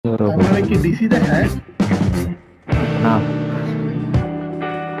আপনারা কি ডিসি দেখায় না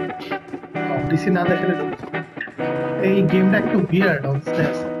ডিসি না দেখালে এই গেমটা একটু বিয়ার্ড অবস্থায়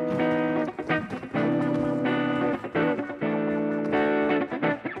আছে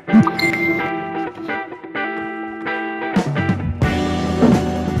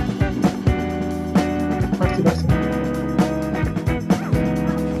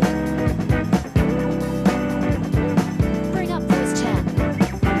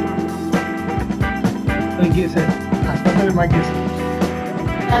গিয়েছে হাসপাতালে মা গিয়েছে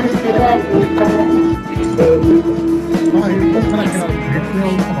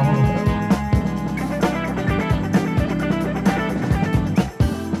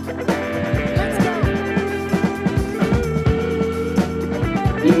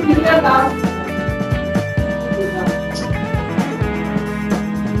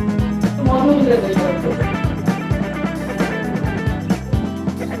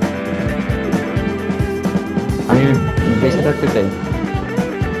আমি বেঁচে থাকতে চাই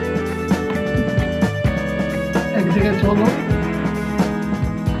এক জায়গায় চলো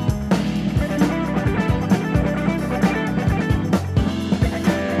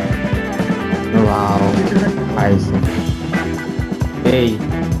এই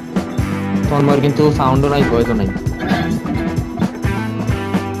তোমার কিন্তু সাউন্ডও নাই ভয়েসও নাই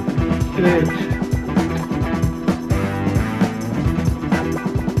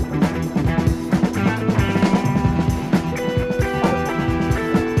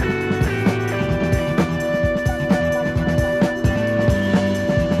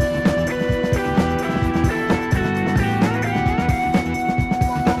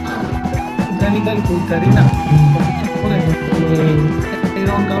Karina,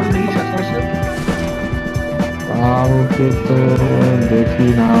 কাউকে তো দেখি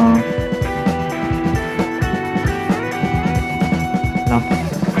না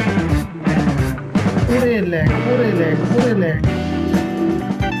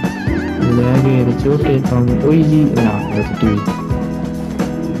ল্যাগের চোটে তুমি ওই না তুই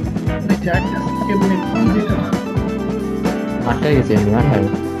আটকাই গেছে আমি আর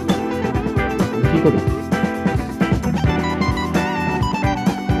কি করি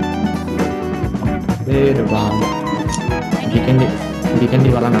weekend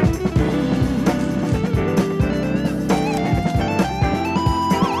वाला ना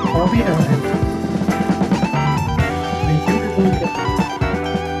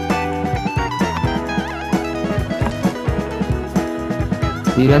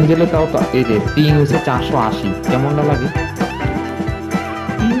নিরঞ্জলে তাও তো এই যে পিং হচ্ছে 480 কেমনটা লাগে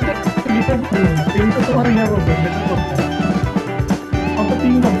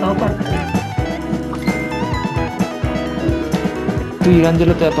তুই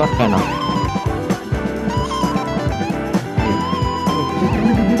ইরানজেলে তো এত আটকায় না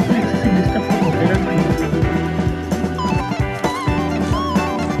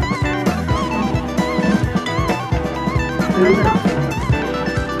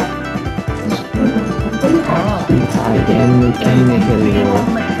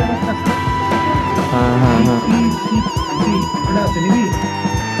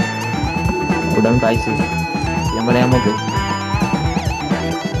ওটা আমি পাইছি আমার এমন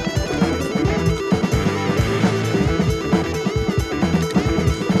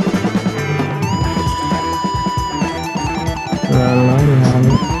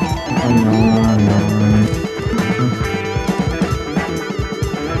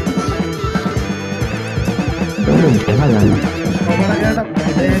দেখা যায় না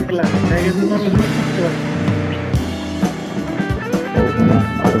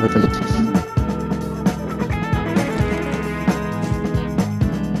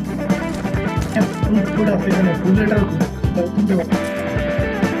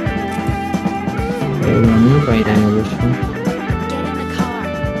আমিও পাই না অবশ্য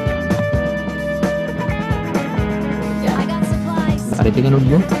বাড়িতে কেন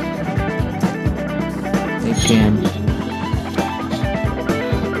উঠবো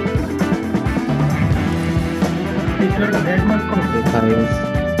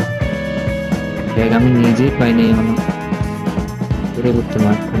ব্যাগ আমি নিজেই পাইনি এখনো ঘুরে করতে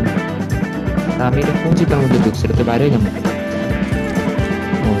পারতাম আমি এটা কোন চিটার মধ্যে ঢুকছি এটা তো বাইরে গেল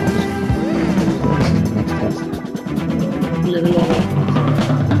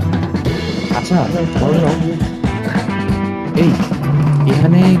আচ্ছা এই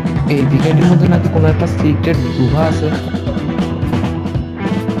এখানে এই ভিকেন্ডের মধ্যে নাকি কোনো একটা সিক্রেট গুহা আছে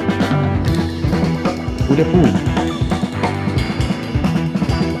ওটা কু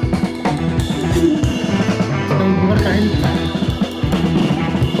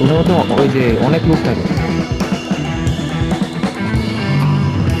ওটার মধ্যে ওই যে অনেক লোক থাকে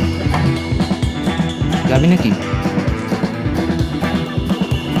যাবি নাকি?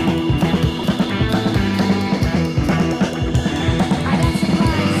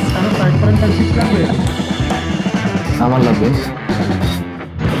 আমার লাগবে।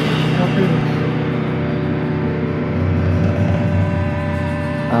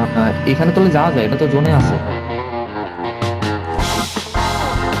 এখানে তো যাওয়া যায়, এটা তো জোনে আছে।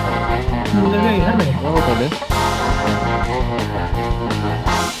 তাহলে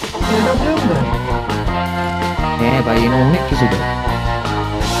হ্যাঁ ভাই, এনে অনেক কিছু দেয়।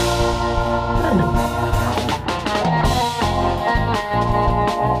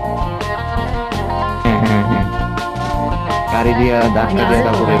 গাড়ি দিয়ে ধাক্কা দিয়ে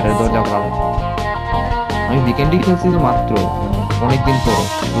তারপরে এটা দরজা খোলা। আমি উইকেন্ডে খেলছি তো মাত্র, অনেকদিন পর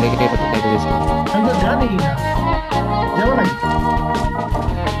লেগে এটা ট্রাই করেছি।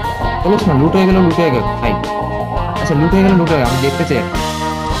 চলোস না, লুট হয়ে গেল ভাই। আচ্ছা লুট হয়ে গেল, আমি দেখতে চাই।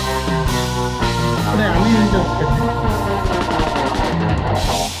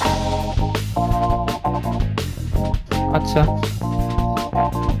 আচ্ছা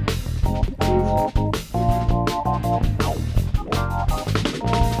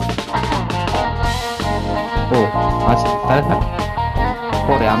ও আচ্ছা, তাহলে থাক,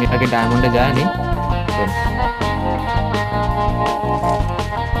 পরে আমি তাকে ডায়মন্ডে যাইনি।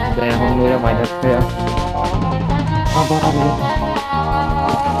 ডায়মন্ড ওরা মাইনাস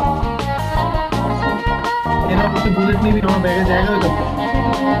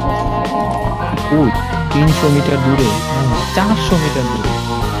ওই 300 মিটার দূরে, 400 মিটার দূরে।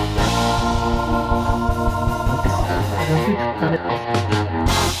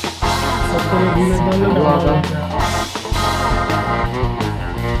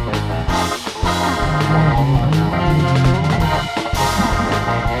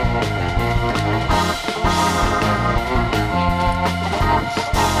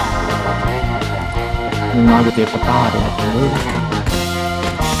 Mago deve fare.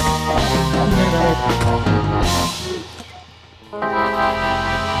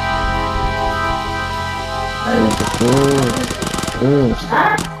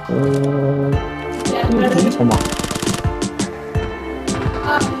 Insomma.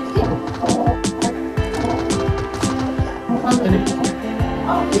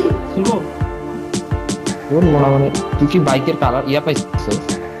 মানে তুই কি বাইকের কালার ইয়া পাইছিস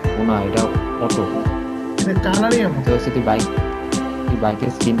না? এটা অটো তুই বাইকের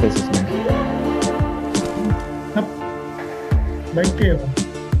স্কিন পাইছিস না?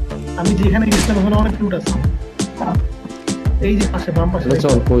 আমি যেখানে গেছিলাম ওখানে অনেক লুট আছে। এই যে পাশে বাম পাশে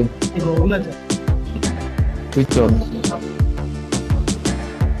চল, কই তুই চল।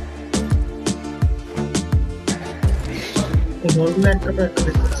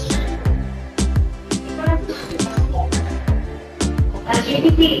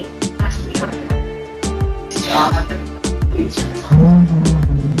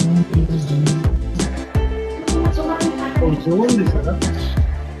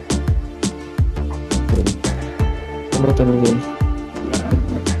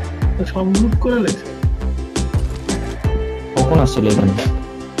 সব লুট করে লেগেছে। কখন আসছিল এখানে?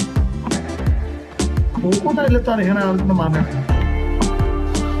 কোথায় এলে তো আর এখানে আর কোনো মানে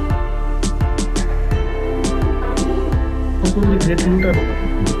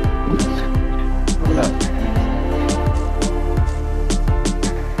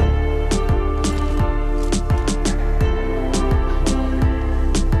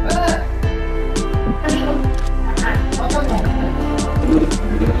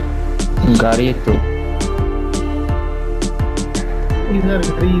गाड़ी तो इधर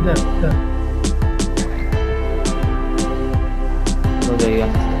हो जाएगा।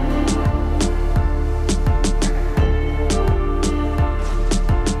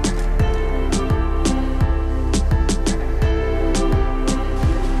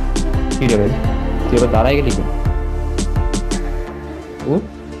 ठीक है भाई, ये बता रहा है कि ठीक है वो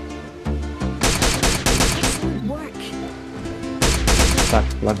साक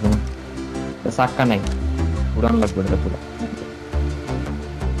लग गया। साक्का नहीं, उड़ान लग पड़ेगा पूरा।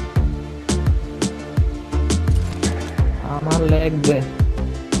 আমার ল্যাগ দে,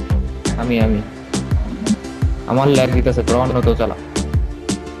 আমি আমার ল্যাগ দিতেছে, তোরা অন্য তো চালা।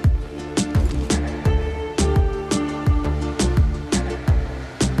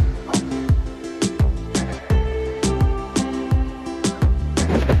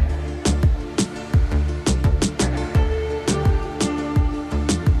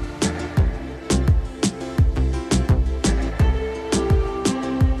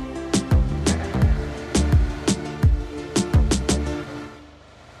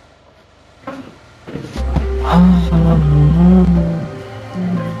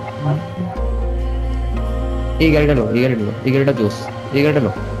 এই গাড়িটা লো, এই গাড়িটা জোস, এই গাড়িটা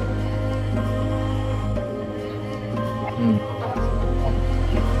লো।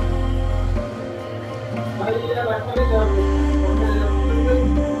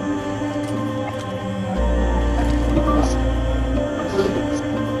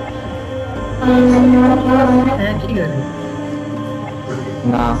 একই গাড়ি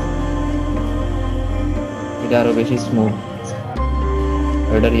না, এটা আরো বেশি স্মুথ,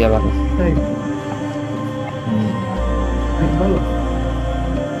 এটার ইয়া ভালো। তাই ভালো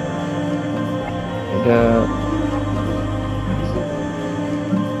এটা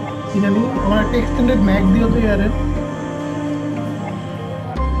কি জানি আমার একটা এক্সটেন্ডেড ম্যাক দিও তো ইয়ারে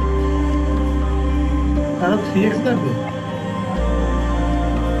আরো 3x থাকবে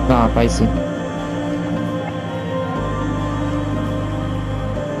না পাইছি।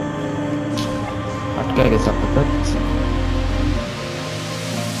 আটকে গেছে আপনার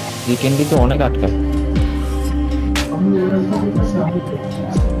উইকেন্ডে তো অনেক আটকায়।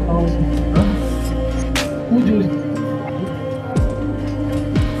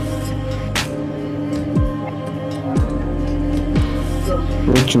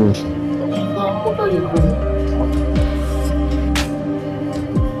 প্রচুর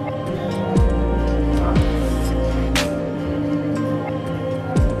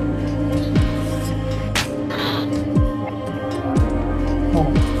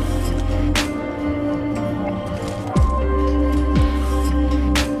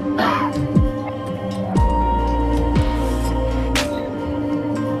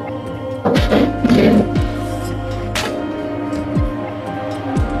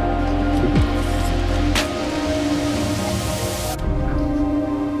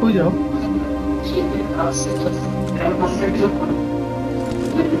কই যাও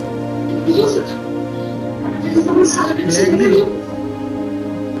লেগ দিল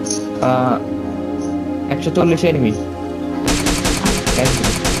 140 এনিমি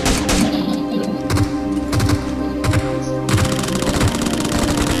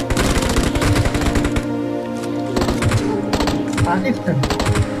পাকিস্তান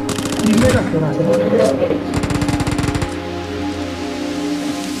টিমমেট আসতো না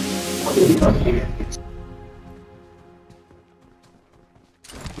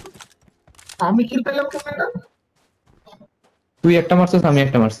আমি কিল পেলাম কেন না তুই একটা মারছিস, আমি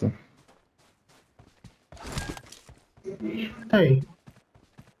একটা মারছি। তাই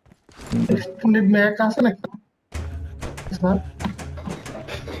এক্সটেন্ডেড ম্যাক আছে নাকি স্যার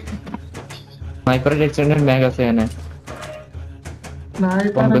স্নাইপারের এক্সটেন্ডেড ম্যাগ আছে এনে। না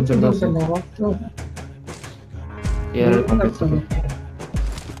এটা কম্পেনসেট আছে না মাত্র এর কম্পেনসেট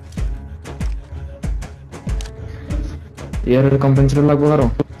এর কম্পেনসেট লাগবে আরো।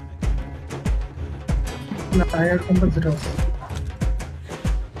 না এর কম্পেনসেট আছে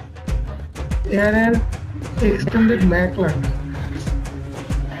এর এক্সটেন্ডেড ম্যাক লাগবে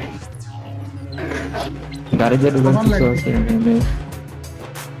গাড়ি যে ডুবেন কিছু আছে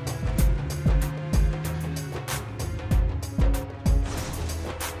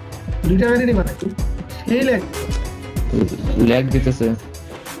দুইটা গাড়ি নিবা নাকি সেই ল্যাগ দিতেছে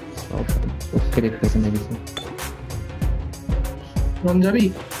ওকে দেখতেছে না কিছু। রন যাবি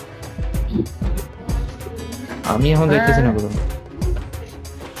আমি এখন দেখতেছি না কোথাও।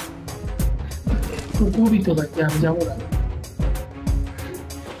 খুবই তো বাকি আমি যাবো না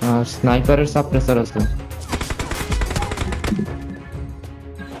স্নাইপারের সাপ্রেসার আছে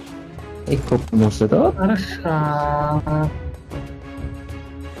এই খুব মরছে তো। আরে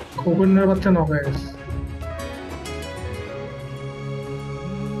খবরের বাচ্চা নক হয়ে গেছে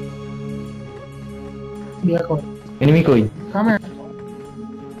বিয়া কর এনিমি কই, কামে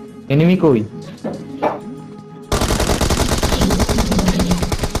এনিমি কই?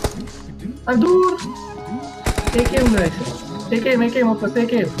 আর দূর একে উড়ে আছে একে মত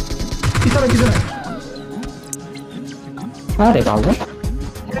একে পিছনে আরে বাবা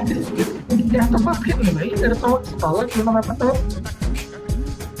এত পাস খেলে ভাই এটা তো পাওয়ার ছিল না ব্যাপারটা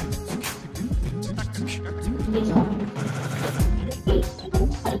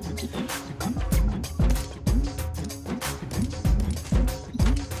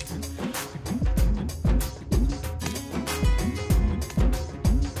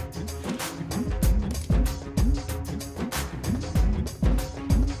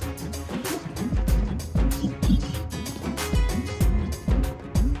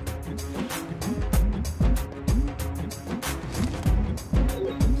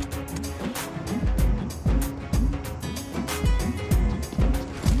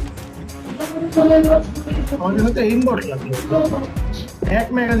আমাদের হয়তো এইম বট লাগলো এক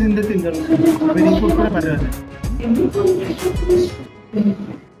ম্যাগাজিন দিয়ে 3 জন আমি রিপোর্ট করে পাঠিয়ে দেব।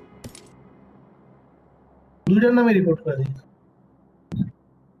 2 দুইটার নামে রিপোর্ট করে দিই।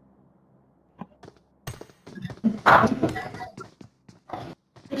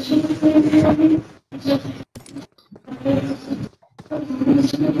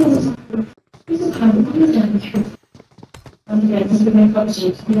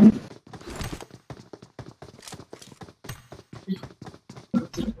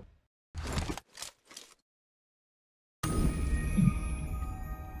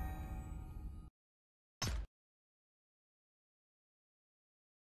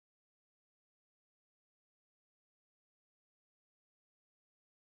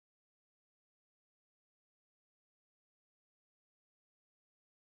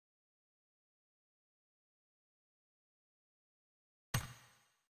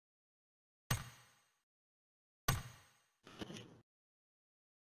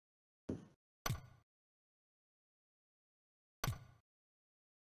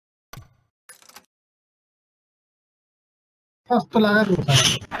 ফার্স্ট তো লাগা কোথায়?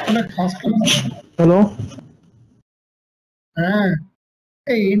 অনেক ফার্স্ট। হ্যালো, হ্যাঁ,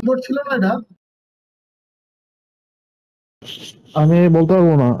 এই ইনবোর্ড ছিল না এটা? আমি বলতে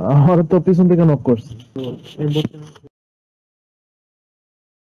পারবো না, আমার তো পিছন থেকে নক করছে।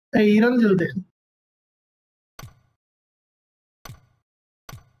 এই ইরান জেলতে।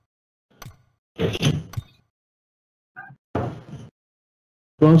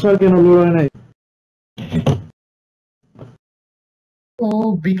 স্পন্সর কেন লোড হয় নাই? ও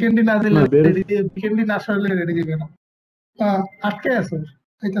বিকেন্ডি না দিলে না, বের রেডি দিয়ে, বিকেন্ডি না সরলে রেডি দিবে না। আটকে আছে,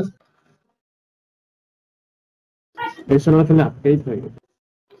 আইতাছে। এই সময় খেলে আটকেই থাকে।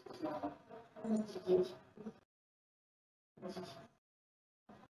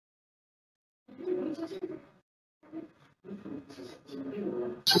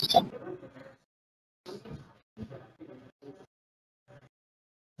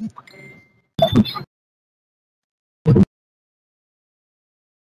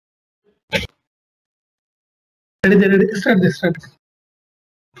 রেডি দে, রেডি স্টার্ট দে, স্টার্ট।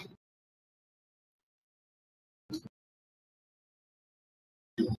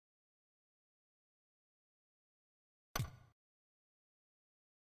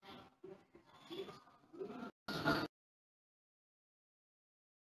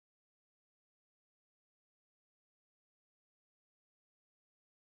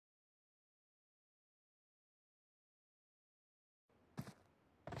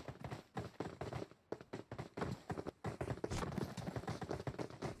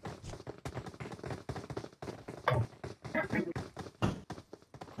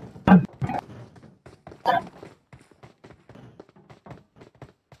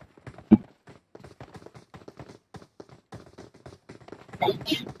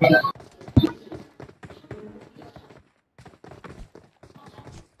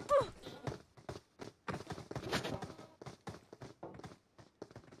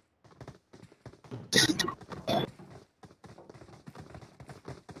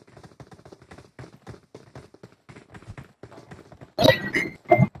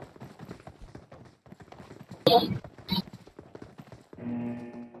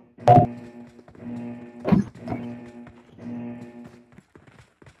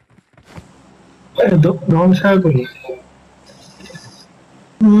 ধ্বংসা করি।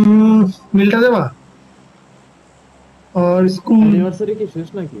 মিলটা দেবা और स्कूल অ্যানিভার্সারি কি শেষ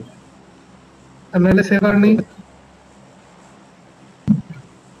নাকি? एमएलए सेवा नहीं।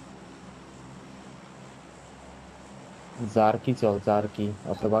 জার্কি চল, জার্কি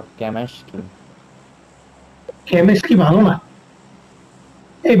অথবা ক্যামেশ কি। केमिस्ट की ভালো না।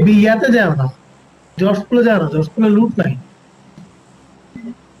 এই বিয়াতে যাও না, জর্জপুরে যাও না, জর্জপুরে লুট নাই।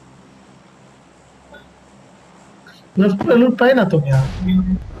 জর্জপুরে লুট পাই না তুমি আর,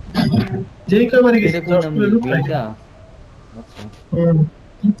 যেই কয়বারই গেছি এটা কোন নাম, জর্জপুরে লুট পাই না। মিলটা? আচ্ছা, হুম।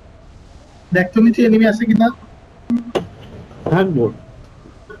 দেখ তো নিচে এনিমি আছে কিনা। থাকবো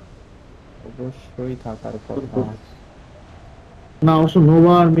অবশ্যই থাকার কথা। না, অবশ্য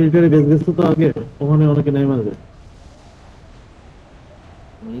নোভা আর মিলিটারি বেস গেছে তো আগে, ওখানে অনেকে নাই মারবে।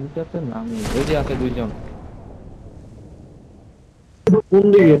 মিলটাতে নামি ওই যে আছে দুইজন কোন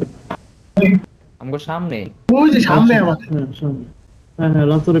দিকে? আমগো সামনে। ওই যে সামনে আমাদের। হ্যাঁ, সামনে। হ্যাঁ হ্যাঁ,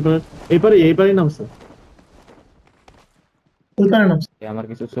 লঞ্চের এই পারে নামছে। ওই পারে নামছে। আমার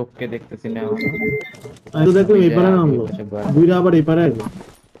কিছু চোখকে দেখতেছি না এখনো। আমি তো দেখলাম আমি এই যাই পারে আগে ওই নামলো, পাশে বাড়ি। দুইটা আবার এই পারে আসবে।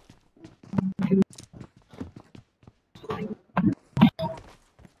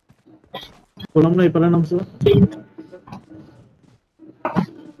 বললাম না এই পারে নামছে।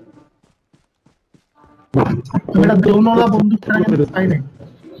 আমি একটা দোনওয়ালা বন্দুক ছাড়া কিন্তু পাই নাই।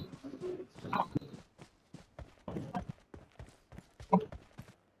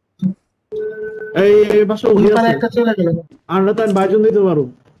 এই পাশে ওই উঠে পারে আছে। একটা চলে গেল। আমরা তো আমি বাইজন দিতে পারো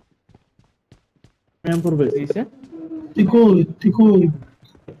ক্যাম্প করবে। দিছে তুই কই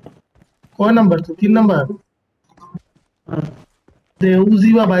কয় নাম্বার? তো 3 নাম্বার। যে উজি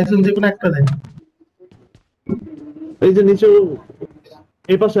বা বাইসন যে কোনো একটা দেয়। এই যে নিচে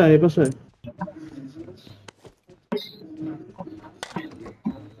এই পাশে আয়, এই পাশে আয়।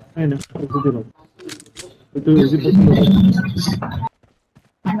 এই না উজি দিলাম। তুই উজি পছন্দ কর।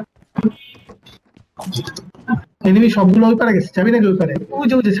 এনিমি সবগুলো ওই পারে গেছে, যাবি নাকি ওই পারে? ওই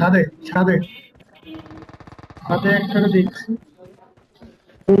যে ছাদে ছাদে ছাদে একটা দেখছি।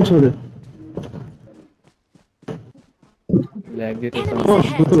 কোন সাথে? ল্যাগ দিতেছে ও আমার।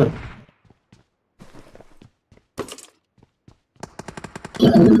 বুঝতে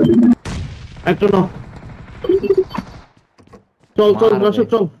একটা না। চল চল মারবে রাশেদ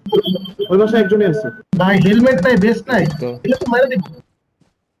চল। ওই পাশে একজনই আছে। ভাই হেলমেট নাই, বেস্ট নাই। পিস্তল এটা তো মারা দিবি।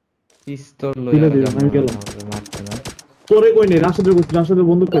 পিস্তল লই দিলে আর দিবে কেমন আমি গেলাম। আমাকে মারছে না। তোরে কই নেই, রাশেদের বলছি, রাশেদের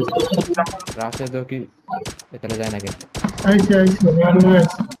বন্দুক পাইছি। রাশে তো কি এখানে যায় নাকি? আইছি আমি আইছি।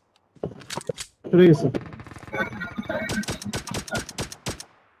 চলে গেছে।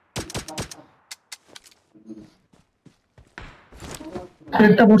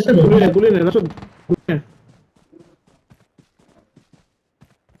 একটা বসছে তো। গুলি নে রাশেদ, গুলি নে।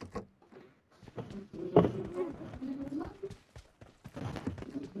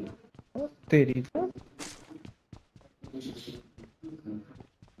 তেরি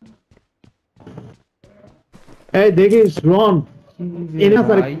এই দেখিস রন কি রে এনে স্যার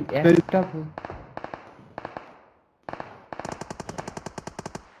ভাই একটা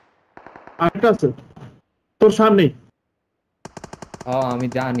আরেকটা আছে তোর সামনে। ও আমি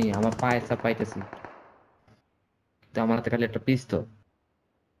জানি আমার পায়ে চাপ পাইতেছি, তো আমার হাতে খালি একটা পিস্তল।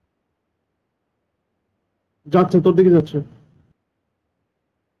 যাচ্ছে তোর দিকে যাচ্ছে।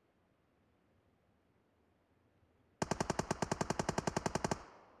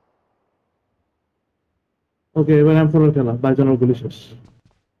 ওকে এবার এম4 খেলা, বাইজনের গুলি শেষ।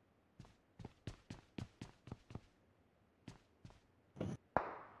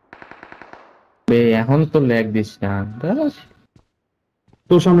 এখন তো ল্যাগ দিস না ব্যাস।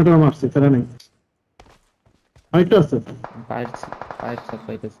 তোর সামনেটা মারছি ফেরা নেই। আরেকটা আছে। পায়ের পায়ের চাপ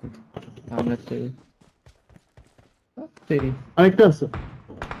পাইতেছি সামনে তেরি। আরেকটা আছে।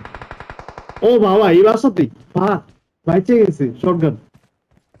 ও বাবা এই বাসাতেই বাইচে গেছি শটগান।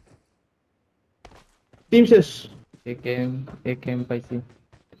 টিম শেষ। একেএম একেএম পাইছি।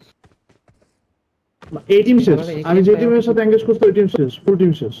 এই টিম শেষ। এবারে আমি একেএম যে পাই টিমের কিছু। সাথে এঙ্গেজ করছি ওই টিম শেষ, ফুল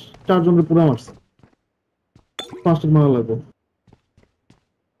টিম শেষ। 4 জনকে পুরো মারছে। 5টা মারা লাগবে।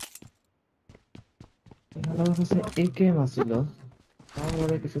 আমার কাছে একেএম আছিল,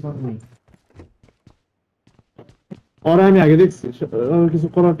 তারপরে কিছু পারিনি। ওরা আমি আগে দেখছি কিছু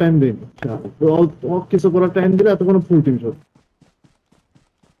করার টাইম দেয়নি। কিছু করার টাইম দিলে এতক্ষণ full team shot.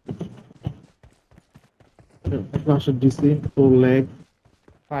 Rashed DC তোর লেগ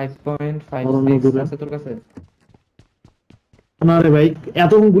 5.56 অরণ্য দূরে। আছে তোর কাছে? না রে ভাই,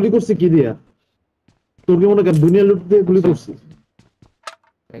 এতক্ষণ গুলি করছি কি দিয়া? তোর কি মনে কর দুনিয়া লুট দিয়ে গুলি বুঝছো? করছি?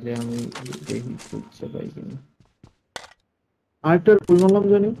 তাইলে আমি দেখি খুঁজছে পাই কিনা। আরেকটা কই মারলাম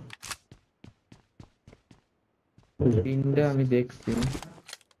জানি। তিনটা আমি দেখছি,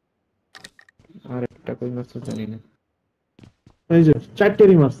 আর একটা কই মারছে জানি না। এই যে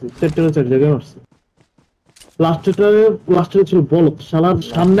 4টেরই মারছি, 4 জায়গায় মারছি। লাস্টের ছিল বলত শালার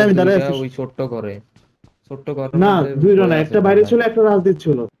সামনে লাস্টের আমি দাঁড়ায় দুইটা আছি। ওই ছোট্ট ঘরের না মধ্যে দুইজন বয়ে না, আছে একটা বাইরে ভাই। ছিল একটা রাজদীপ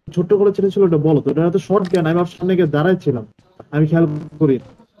ছিল। ছোট্ট করে ছিল ওটা বলত, ওটা হয়তো শর্ট গান। আমি ওর সামনে গিয়ে দাঁড়াইছিলাম, আমি খেয়াল করি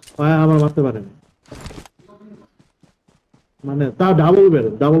আমার মারতে পারেনি। মানে তা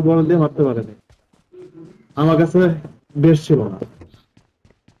ডাবল বল দিয়ে মারতে পারেনি। আমার কাছে বেশ ছিল না,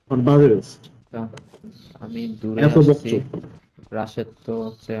 মানে বাজে বেস্ট। তা আমি দূরে এত আসছি। বকছো। রাশেদ তো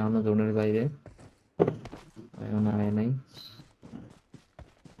হচ্ছে আমার জোনের বাইরে, এখন আয় নাই।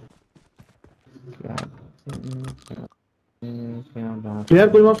 প্লেয়ার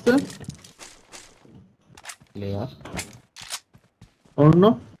কই মারছে? প্লেয়ার অন্য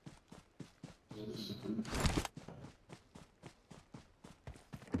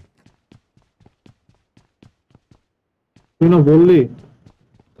তুই না বললি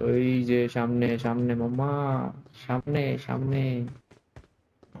ওই যে সামনে সামনে মামা, সামনে সামনে।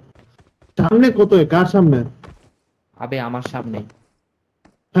 সামনে কত? কার সামনে? আবে আমার সামনে।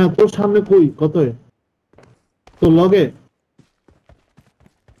 হ্যাঁ তোর সামনে কই কত? তোর লগে?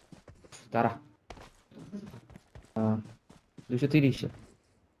 তারা 230।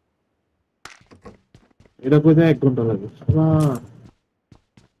 এটা কইতে 1 ঘন্টা লাগে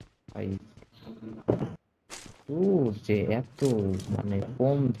ভাই ও যে এত মানে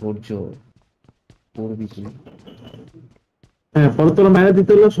কম ধৈর্য। করবি কি? হ্যাঁ, পরে তোরা মেরে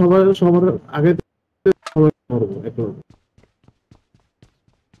দিতে হলে সবার আগে সবাই মরবো একবার।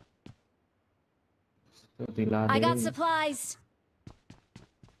 তো দিলা I দে। got supplies.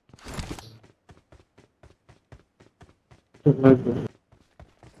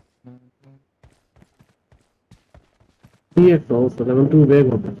 কি একটা অবস্থা, লেভেল 2 ব্যাগ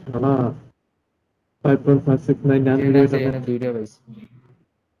হবে না। 5.569 9 এখানে আছে, মিলিমিটার। এখানে দুইটা পাইছি।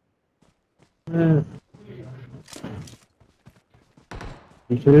 হ্যাঁ,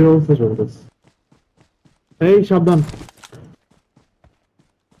 মিশরের অবস্থা চলতেছে। এই সাবধান।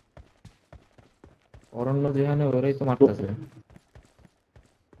 অরণ্য যেখানে ওরাই তো মারতেছে।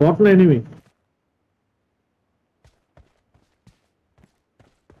 বট না এনিমি?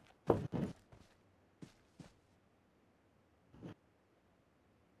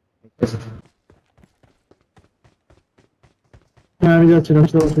 হ্যাঁ, আমি যাচ্ছি,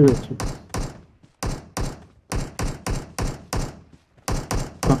 রাস্তা বসে যাচ্ছি।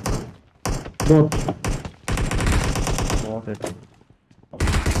 বট। বট এটা।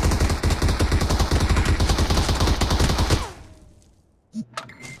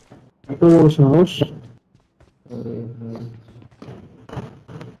 এত বড় সাহস! ওরে ভাই।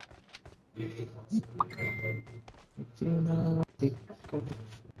 চেনা টিক্কা।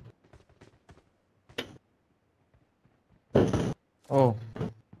 ও,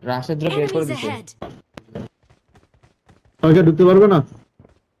 রাশেদরা বের করে Enemies দিছে। ahead. ওকে ঢুকতে পারবে না?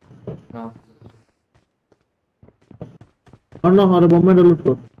 না, আর না, আরে বোম্বাইটা লুট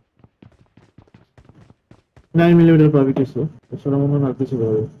কর। 9 মিলিমিটার পাবি কিছু, এছাড়া মনে হয় আর কিছু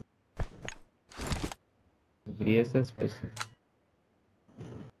পাবে। বিএসএস পাইছে।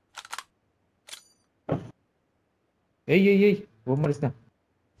 এই এই এই, বোম মারিস না,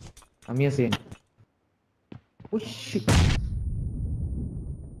 আমি আছি। ও শিট।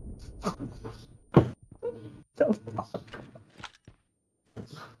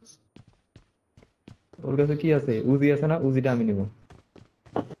 ওর কাছে কি আছে? উজি আছে না? উজিটা আমি নিব।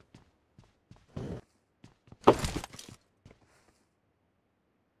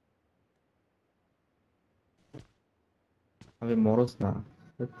 আমি মরস না।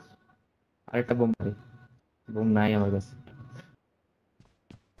 আরেকটা বোম মারি। বোম নাই আমার কাছে।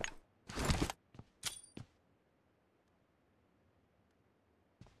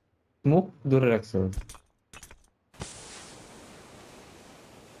 মুখ ধরে রাখছো।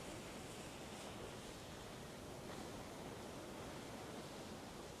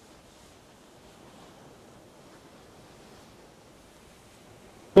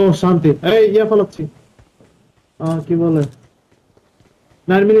 ও শান্তি, এই ইয়া ফলাচ্ছি। কি বলে,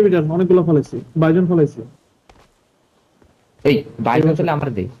 9 মিলিমিটার অনেকগুলো ফলাইছি, বাইজন ফলাইছি। এই বাইকন এবার চলে আমার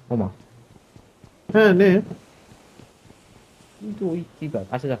দে। ওমা, হ্যাঁ নে। কিন্তু ওই কি কাজ?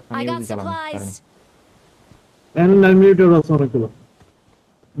 আচ্ছা যাক, আমি I got উজি চালাবো কারণ supplies. এখন 9 মিলিমিটার আছে অনেকগুলো,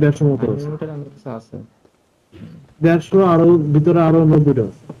 150 মতো আছে। 9 মিনিটের আমার কাছে আছে। 150, আরো ভিতরে আরো 90টা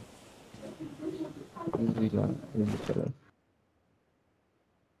আছে। উজি চালা, উজি চালা।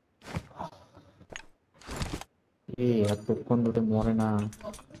 এতক্ষণ ধরে মরে না।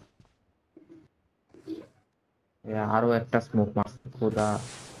 আরো একটা স্মোক মারছে খোদা।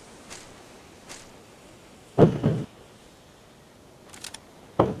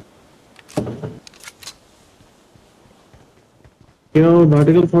 কেউ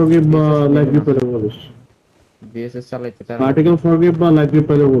ভার্টিক্যাল ফরগিভ বা বিএসএস লাইভ নিব না, রিপেলে বলিস। বিএসএস চালাইতে তারা। ভার্টিক্যাল ফরগিভ বা লাইভ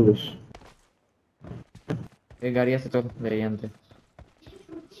রিপেলে বলিস। এই গাড়ি আছে, চল গাড়ি আনতে।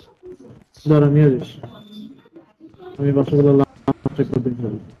 দাঁড়া নিয়ে যাস, আমি বাচ্চাগুলো চেক করে দিচ্ছি।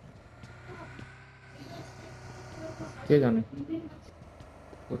 কে জানে,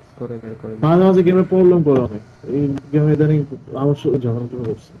 হুট করে বের করে দিচ্ছে। মাঝে মাঝে গেমে প্রবলেম করে অনেক, এই গেমে ইদানিং আমার ঝামেলা করে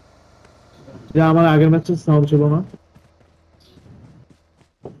করছে। যে আমার আগের ম্যাচে সাউন্ড ছিল না।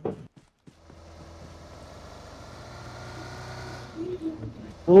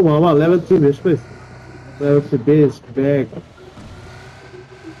 ও বাবা, লেভেল 3 বেস্ট পেয়েছে। লেভেল 3 বেস্ট ব্যাগ,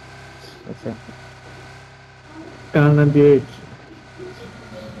 আচ্ছা, কার 98।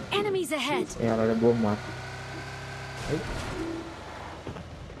 Enemies ahead. এই আলাদা বোম মার। এই,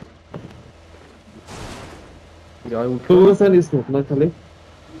 জয় উঠো। তোর কাছে স্মোক না খালি?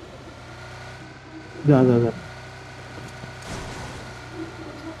 যা যা যা।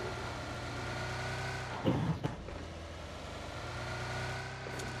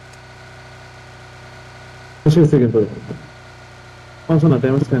 সেকেন্ড করে পাঁচশো না,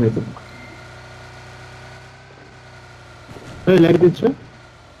 টাইম স্ক্যান হইতো। এই লাইক দিচ্ছে।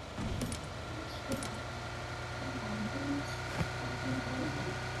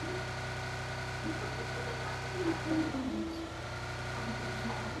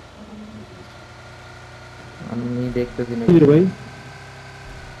 আমি দেখতেছি না কি রে ভাই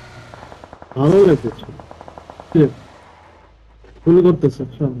ভালো লাগতেছে কি রে গুলি করতেছে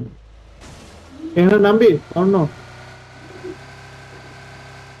সামনে এখানে নামবি অন্য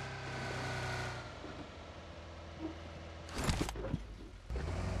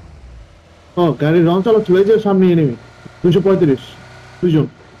ও গাড়ির রং চালাচ্ছিল এই যে সামনে এনিমি 235 দুইজন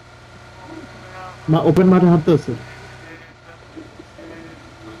ওপেন মাঠে হাঁটতে আছে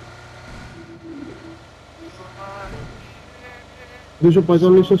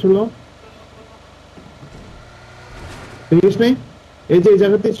 245 ছিল দেখিস নেই এই যে এই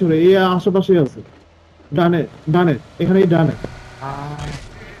জায়গাতেই ছিল এই আশেপাশে আছে ডানে ডানে এখানে এই ডানে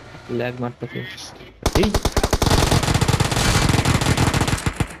ল্যাগ মারতেছে এই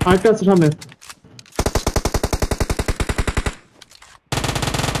আরেকটা আছে সামনে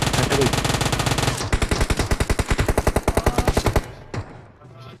একটা কই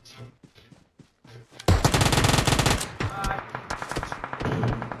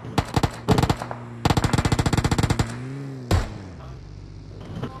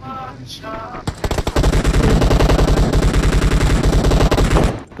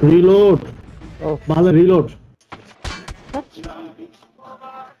রিলোড ও ভালো রিলোড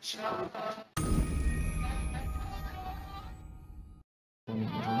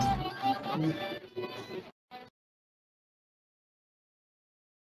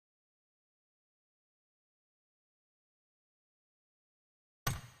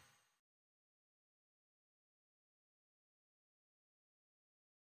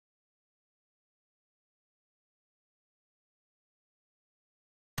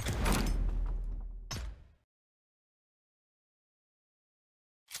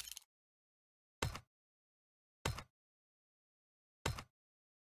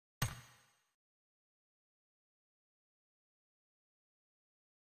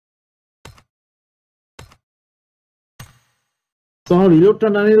তখন রিলোডটা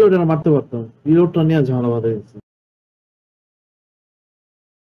না নিলে ওটা মারতে পারতাম রিলোডটা নিয়ে ঝামেলা বাঁধা গেছে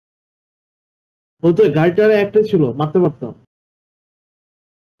ও তো গাড়িটার একটাই ছিল মারতে পারতাম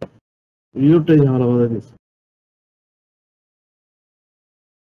রিলোডটাই ঝামেলা বাঁধা গেছে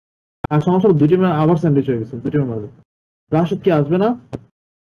আর সমস্যা দুই টিমের আবার স্যান্ডউইচ হয়ে গেছে দুই টিমের মাঝে রাশেদ কি আসবে না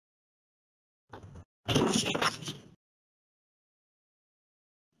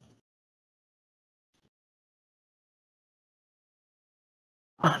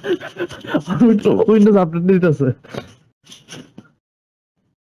উইন্ডোজ আপডেট দিতেছে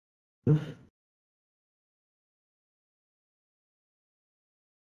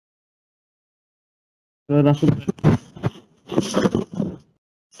রাশেদ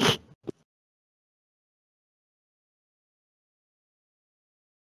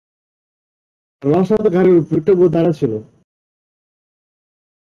রাশেদ গাড়ির পিঠটা বহুত দাঁড়া ছিল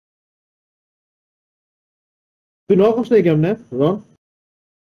তুই নক করছিস নাই কেমনে রন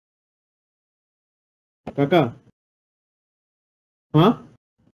কাকা হ্যাঁ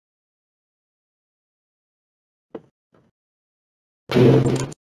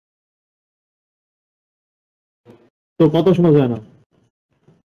তো কত শোনা যায় না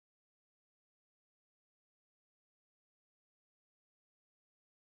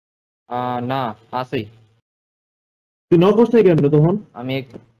না আছেই তুই নক করছিস নাই কেমনে তখন আমি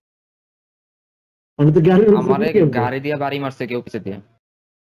আমি তো গাড়ির আমারে উপরে কেমনে গাড়ি দিয়ে বাড়ি মারছে কেউ পিছে দিয়ে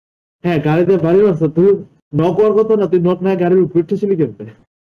হ্যাঁ গাড়িতে বাড়ি মারছে তুই নক হওয়ার কথা না তুই নক না গাড়ির উপরে উঠেছিলি কেমনে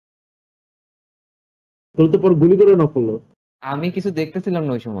তোর তো পর গুলি করে নক করলো আমি কিছু দেখতেছিলাম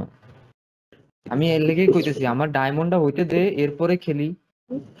না ওই সময় আমি এর লেগেই কইতেছি আমার ডায়মন্ডটা হইতে দে এরপরে খেলি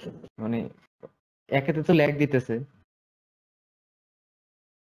মানে একেতে তো ল্যাগ দিতেছে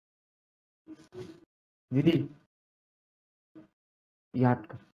দিদি ইয়াট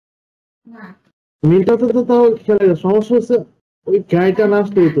মিলটাতে তো তাও খেলে সমস্যা হচ্ছে ওই গাড়িটা না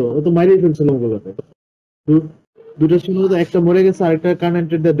আসলেই তো ও তো মারিয়ে ফেলছিল ওগুলোতে দুটো ছিল তো একটা মরে গেছে আরেকটা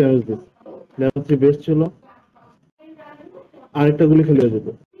কানেক্টেড দিয়ে ড্যামেজ দিচ্ছে লেভেল 3 বেস্ট ছিল আরেকটা গুলি খেলে যেত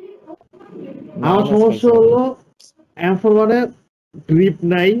আমার মাইনাস সমস্যা খাইছে এখন হলো M41 এ গ্রিপ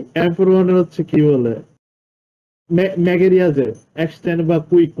নাই M41 এর হচ্ছে কি বলে ম্যাগেরিয়া যে এক্সটেন্ড বা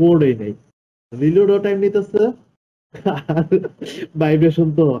কুইক কোডই নেই রিলোডও টাইম নিতেছে আর ভাইব্রেশন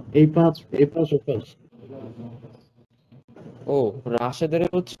তো এই পাশ ও পাশ ও রাশেদের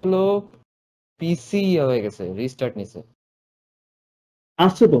হচ্ছিল পিসি হয়ে গেছে রিস্টার্ট নিছে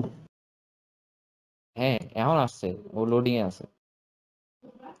আসছে তো হ্যাঁ এখন আসছে ও লোডিং এ আছে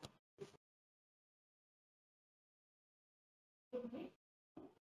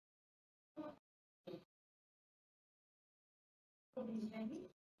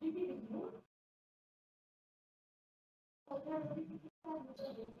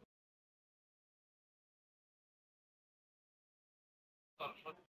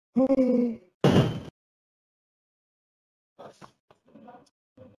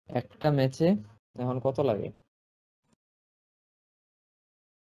একটা ম্যাচে এখন কত লাগে?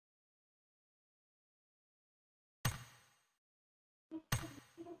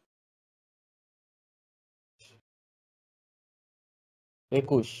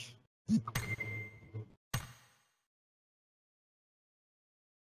 একুশ।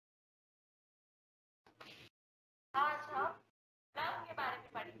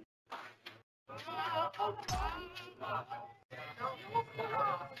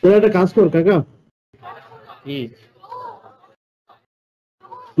 তোরা একটা কাজ কর কাকা, কি?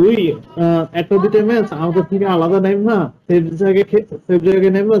 তুই একটা দুটো ম্যাচ আমাদের থেকে আলাদা নেম না, সেফ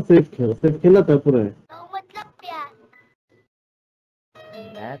জায়গায় নেম না, সেফ খেলা তারপরে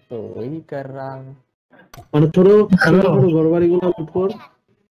मैं तो वही कर रहा हूँ। মানে ছোট হ্যালো, ছোট ঘর বাড়ি গুলো লুট কর।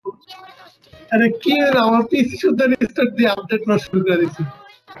 আরে কি হলো? আমার পিসি শুদ্ধ রিস্টার্ট দিয়ে আপডেট করা শুরু করে দিছি।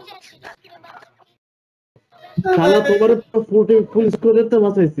 শালা তোমার ফুল স্কোরের তো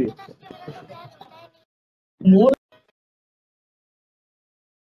বাঁচাইছি। মোর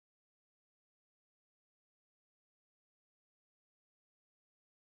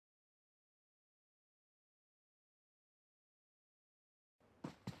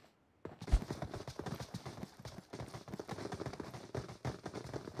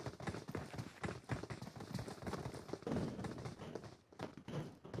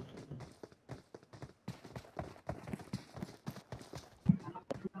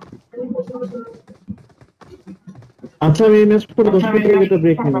আচ্ছা আমি এই ম্যাচ পর 10 মিনিট একটা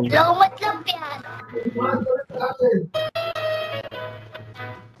ব্রেক নিব।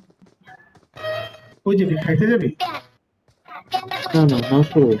 ওই যাবি, খাইতে যাবি? না না নামাজ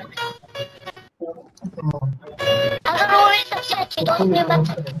পড়বো।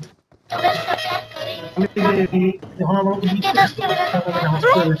 আমি যখন আমার নামাজ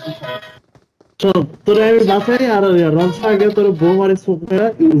পড়ে গেছি। চল তোরে আমি বাঁচাই আর রনসা আগে তোর বউ মারে চোখ মেরা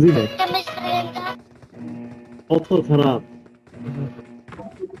ইউজি দেয় কত খারাপ।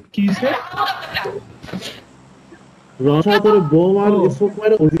 কি সে? রনসা তোর বউ মার চোখ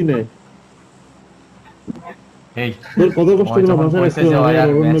মেরা উজি নেয়। এই তোর কত কষ্ট ওই করে যখন বাঁচা কইছে রাখছিল যে আমি ওই আর আর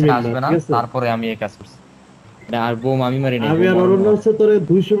অরণ্য ম্যাচে মিললাম, আসবে না, ঠিক আছে? তারপরে আমি এই কাজ করছি। আর বোম আমি মারি নাই, আমি বোম আর অরণ্য অরণ্য মারছে। হচ্ছে তোর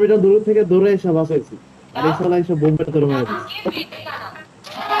 200 মিটার দূর থেকে দৌড়ে এসে বাঁচাইছি, আর এই শালা এসে বোম মেরে তোর মারা দিচ্ছে।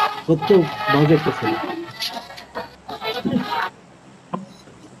 কত বাজে একটা ছেলে।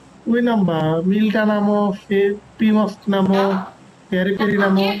 ওই নাম্বা মিল্টা নামো, প্রিমস নামো, পেরি পেরি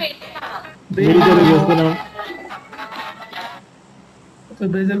নামো, বেজি মিলিটারি নামো। গেছে না? তো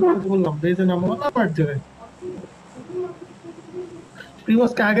বেজের কথা বললাম, বেজে নামো আমার জন্য।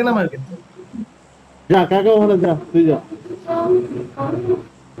 প্রিমসকে আগে নামার কিন্তু যা কাকা ওখানে যা, তুই যা।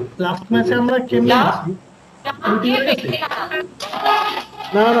 লাস্ট ম্যাচে আমরা কেমনে গেছি? ওই টিমে গেছি।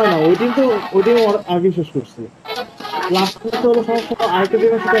 না না না, ওই টিম আগে শেষ করছে। লাস্ট ম্যাচে হলো সমস্যা, আরেকটা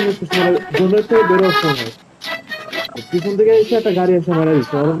টিমের সাথে ম্যাচ করছে, মানে জোনের থেকে বেরোর সময় পিছন থেকে এসে একটা গাড়ি এসে মারা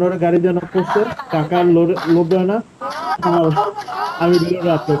দিচ্ছে, অরণ্যের গাড়ি দিয়ে নক করছে। কাকার লোড দেয় না, আর আমি বেরোর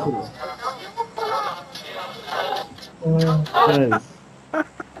আটকে ছিল। মারা দিচ্ছে।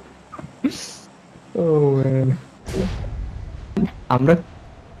 ও ম্যান, আমরা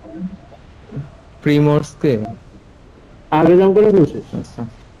প্রিমোর্সকে আগে জাম করে ফেলছিস। আচ্ছা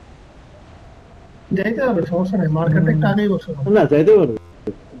যাইতে হবে, সমস্যা নেই, মার্কেটে একটু আগেই বসো। না যাইতে পারবে,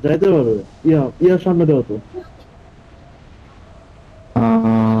 যাইতে পারবে। ইয়ার সামনে দেওয়া তো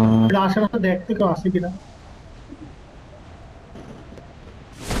এটা আশেপাশে দেখতে কেউ আসে কিনা।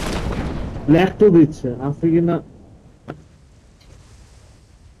 ল্যাগ তো দিচ্ছে, আছে কিনা।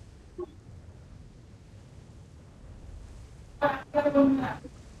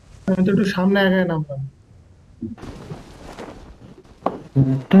 আমি তো একটু সামনে আগে নামলাম।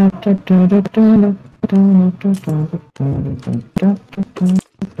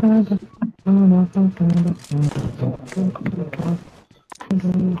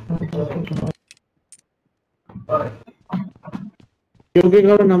 কেউ কে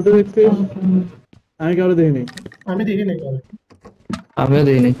কারো নামতে দেখছিস? আমি কারো দেখিনি। আমি দেখি নাই কাউকে। আমিও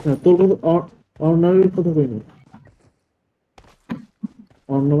দেখিনি। তোর কথা অর্ণবের কথা কইনি,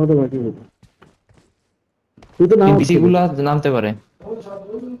 অন্য কথা বাকি বলি। তুই তো নাম ডিসি গুলা নামতে পারে,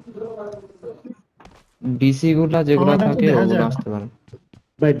 ডিসি গুলা যেগুলা আমার নাম তো থাকে দেখা ওগুলো যায় না। আসতে পারে।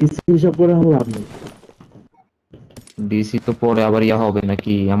 ভাই ডিসি হিসাব করে আমার লাভ নেই। ডিসি তো পরে আবার ইয়া হবে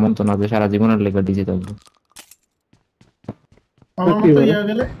নাকি, এমন তো না যে সারা জীবনের লেগে ডিসি থাকবে। আমার কি মতো বলে? ইয়া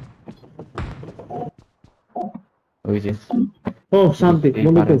গেলে ওই যে ও শান্তি, বুঝতেই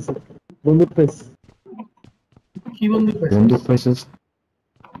বন্দুক পারে। পাইছি, বন্দুক পাইছি। কি বন্দুক পাইছিস? বন্দুক পাইছিস?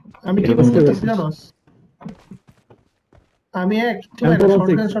 আমি কি এরকম বন্দুক বুঝতে পাইছি পারছিস? জানোস? আমি এক কিছু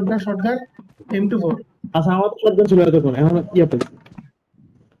পাই না, শটগান M24। আচ্ছা আমার তো শটগান ছিল এতক্ষণ, এখন ইয়া পেয়েছি।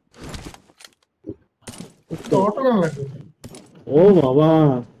 তো অটোগান লাগবে। ও বাবা,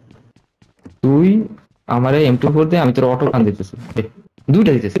 তুই আমারে M24 দে, আমি তোর অটো গান দিতেছি,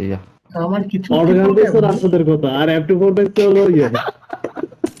 দুইটা দিতেছি যা। আমার কিছু অর্গান people পেয়েছে কেমন? রাষ্ট্রদের কথা, আর M24 পেয়েছে হলো ইয়ে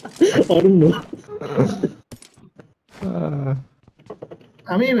অরণ্য।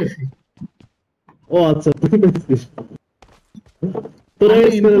 আমি বেশি। ও আচ্ছা, তুই পেয়েছিস। তোর আমি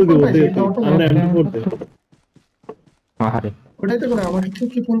এক্সপেরিয়েন্স M24 দিব দে, পাইছি, এটা তুই অটোগান। আমার M24 দে। আরে ওটাই তো করে, আমার কিছু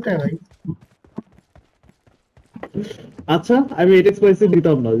people কেন ভাই? আচ্ছা আমি এটেক্স পাইছি,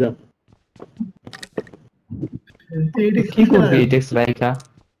 দিতাম না যা। এইটা কি করবি করে? এই টেক্সট রাইখা?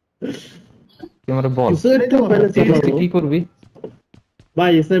 তুই আমারে বল কিছু এটাই একটু তো কথা, পাইলে এই টেক্সট চালাবো কি করবি?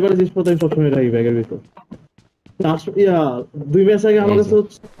 ভাই। স্নাইপার জিনিসপত্র আমি সবসময় রাখি ব্যাগের ভিতর। ইয়া 2 ম্যাচ আগে আমার এই কাছে যে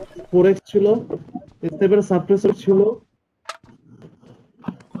 4x ছিল, স্নাইপার সাপ্রেসর ছিল।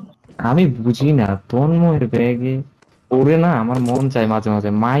 আমি বুঝি না তন্ময়ের ব্যাগে ওরে না, আমার মন চায় মাঝে মাঝে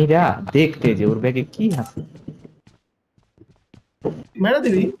মাইরা দেখতে যে ওর ব্যাগে কি আছে। মেরা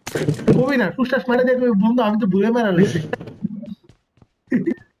দিবি? কবি না, টুসটাস মেরা দেখবি বন্ধু, আমি তো ভুলে মেরা লেছি।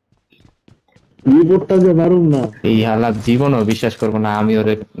 রিপোর্টটা যে মারুম না। এই হালাত জীবনও বিশ্বাস করবো না আমি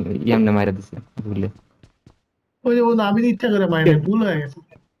ওরে ইয়ামনে মাইরা দিছি ভুলে। ওই যে বন্ধু, আমি তো ইচ্ছা করে মারি না, ভুল হয়ে গেছে।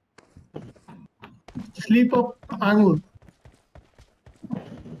 স্লিপ অফ আঙুল,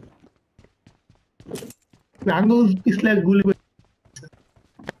 আঙুল পিছলে গুলি করে।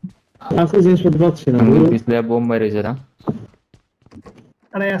 আজকে জিনিসপত্র পাচ্ছি না। আঙ্গুল পিছলে বোম মাইরে যারা।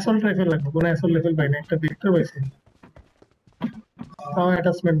 আরে অ্যাসল্ট রাইফেল লাগবে, কোনো অ্যাসল্ট রাইফেল পাই না, একটা ভেক্টর পাইছি, তাও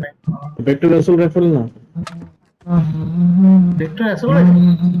অ্যাটাচমেন্ট নাই। ভেক্টর অ্যাসল্ট রাইফেল না? ভেক্টর অ্যাসল্ট রাইফেল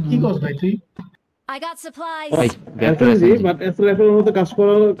কি কস ভাই তুই? I got supplies. ওই ভেক্টর এসএলজি, এসএলজি বাট অ্যাসল্ট রাইফেলের মতো কাজ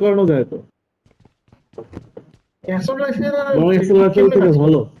করানো যায় তো। অ্যাসল্ট রাইফেল বরং অ্যাসল্ট রাইফেল থেকে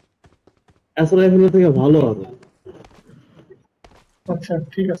ভালো, অ্যাসল্ট রাইফেলের থেকে ভালো আরো, আচ্ছা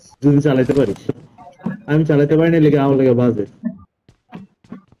ঠিক আছে। যদি চালাইতে পারিস। আমি চালাইতে পারি না, লেগে আমার লেগে বাজে।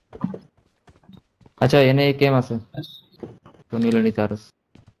 আচ্ছা এনে কেম আছে তো নিলে নিতে আরস।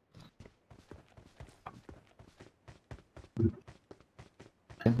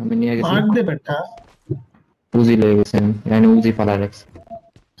 আমি নিয়ে গেছি, মার দে বেটা। উজি লেগে গেছে, আমি উজি পালা রাখছি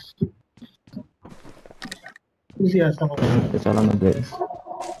উজি আছে আমার কাছে। চালানো যায়।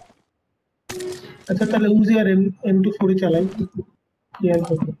 আচ্ছা তাহলে উজি আর M24 চালাই, কি আর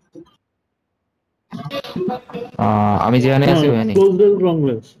করবো? আমি যেখানে আছি হ্যাঁ, ওখানে। ক্লোজ রেঞ্জ লং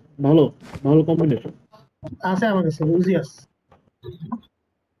রেঞ্জ ভালো, ভালো কম্বিনেশন। আছে আমার কাছে উজি আছে।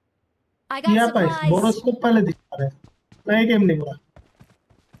 I got ইয়া পাইস, বড় supplies. স্কোপ পাইলে দিতে পারে না, এই কেমনি করা?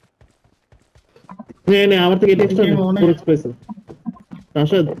 নে আমার থেকে টেক্সট Game নে, অনেক। 4x পাইছে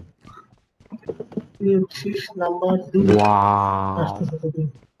রাশেদ। 6 নাম্বার 2 ওয়াও আসতেছে তো দিন।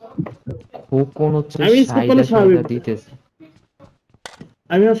 কোন হচ্ছে আমি স্কোপ পেলে সাইডা স্বাভাবিক, দিতেছে।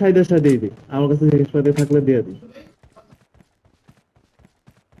 আমিও সাইডে সাইডে দিই, আমার কাছে জিনিসপাতি থাকলে দিয়ে দিই।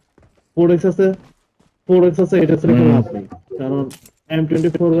 4x আছে, 4x আছে, এটা রেখে লাভ নেই, কারণ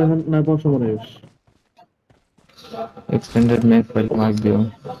M24 এখন না পাওয়ার সময় নেই। এক্সটেন্ডেড ম্যাপ ফাইল মার্ক দিও।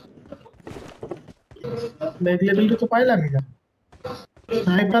 ব্যাক লেভেলটা তো পাইলামই না।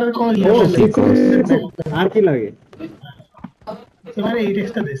 স্নাইপারের কোন ইয়া ও পাইলে ঠিক আছে। আর কি লাগে? এবারে 8x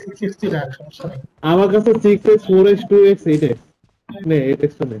টা দে, 6x টা রাখ, সমস্যা নেই। আমার কাছে 6x 4x 2x 8x নে,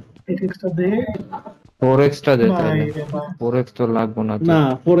 8x টা নে। 8x টা দে 4x টা দে ভাই তাহলে। রে ভাই। 4x তো লাগবো না তো। না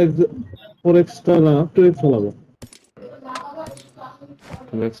 4x টা না, 2x চালাবো।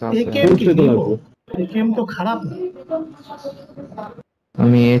 2x এই আছে। গেম কি 4x টা নিবো? লাগবে। এই গেম তো খারাপ না।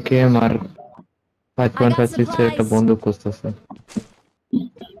 আমি একেএম আর 5.56 এর একটা বন্দুক খুঁজতেছি।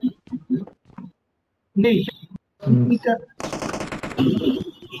 নেই এটা।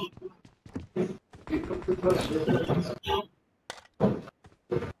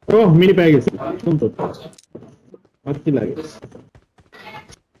 ও মিনি পেয়ে গেছি, সুন্দর। আর কি লাগে?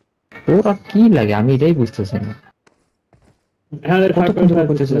 তোরা কি লাগে আমি এটাই বুঝতেছি না। হ্যাঁ কতক্ষণ ধরে 5.56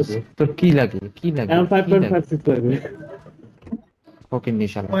 করতেছিস? লাগবে, তোর কি লাগে কি লাগে এখন কি লাগে? 5.56 লাগবে। ওকে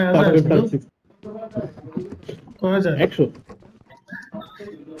নিশালা। কয় হাজার আছে তো? 5.56 কয় হাজার? 100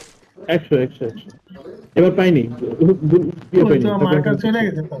 100 100 100 এবার পাইনি, ওই পাইনি। তো মার্কার চলে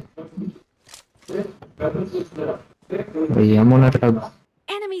গেছে তো। ওই এমন একটা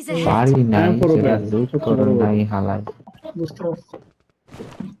Enemies ahead. বাড়ি নাই হ্যাঁ, বড় যেটা বাড়ি। লুট করার বড় বাড়ি। নাই হালায়। বুঝতে পারছি।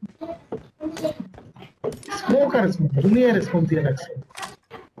 স্মোক আর স্মোক, দুনিয়ার স্মোক দিয়ে রাখছে।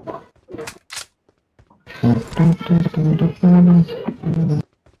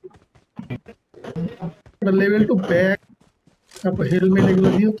 লেভেল 2 ব্যাগ, তারপর হেলমেট এগুলো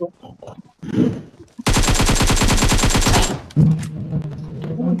দিও তো।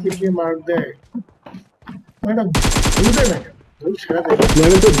 কি মার্ক দেয় এটা বুঝে না ওই সারা দেয়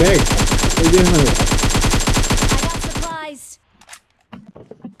লেভেল টু ব্যাক এই যে না I got supplies.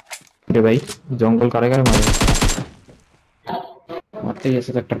 রে ভাই জঙ্গল কারে মারে মারতেই আছে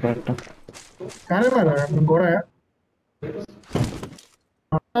একটা একটা কারে মারা গোড়া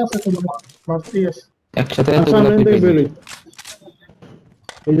আছে তো মারতে আছে একসাথে আচ্ছা এতগুলো আমি তুই বের হই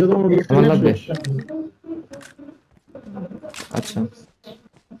এই যে তোমার আমার লাগবে আচ্ছা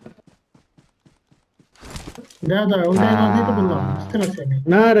দাও দাও ওটা নদী তো বললাম বুঝতে পারছি আমি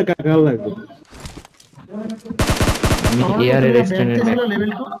না রে কাকা লাগবে আমি এয়ার রেস্টুরেন্টে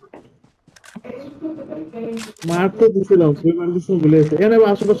লেভেল 2 মার তো দিছিলাম তুই মার দিছিস বলে এখানে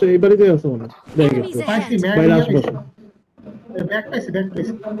আশেপাশে এই বাড়িতে আছে মনে হয় দেখ একটু Enemies পাইছি ahead. ব্যাগ বাইরে নিয়ে আশেপাশে ব্যাগ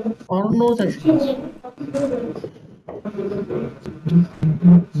পাইছি অন্য চাইছি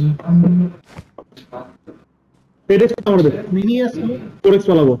পেটেক্স আমার দে মিনি আছে কোরেক্স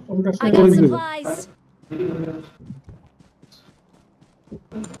চালাবো I got supplies.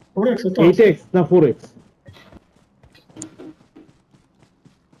 ওরে 8x না 4x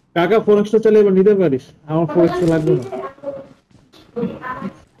কাকা 4x টা চালিয়ে এবার নিতে পারিস আমার 4x তো লাগবে না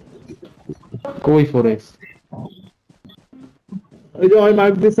কই ফরেক্স ওই যে ওই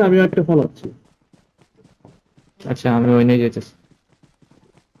মার্ক দিছে আমি একটা ফলাচ্ছি আচ্ছা আমি ওই নিয়ে যেতেছি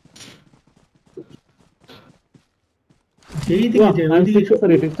যেই দিকে যে ওই দিকে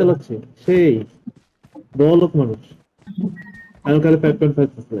রেটিং চালাচ্ছি সেই বলত মানুষ আমি কালে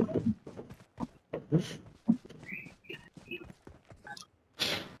 5.5 আছে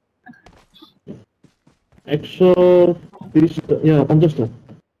 130 ইয়া 50 টা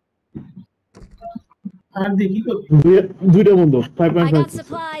আর দেখি তো দুইটা বন্ধু I got 5.5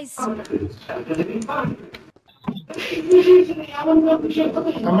 supplies.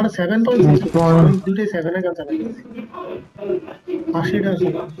 আমার 7.6 দুটোই 7 এর কাছে 80 টা আছে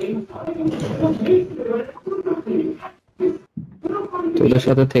তোদের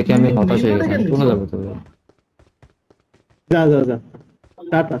সাথে থেকে আমি হতাশ হয়ে গেছি আমি কোথায় যাবো তবে যা যা যা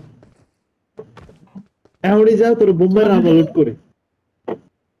টাটা এখনই যা তোর বোম্বাই আমরা লুট করি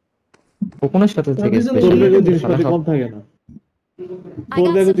কোনের সাথে থেকে তোর ব্যাগে স্পেশাল জিনিসপাতি কম থাকে না I তোর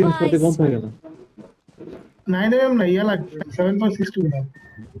got ব্যাগে জিনিসপাতি কম supplies. থাকে না 9mm না ইয়া লাগবে 7.62 না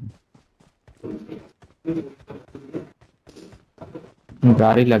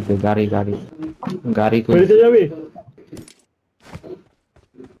গাড়ি লাগবে গাড়ি গাড়ি কই বেরিয়ে যাবি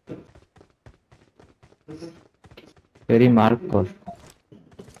ফেরি মার্ক কর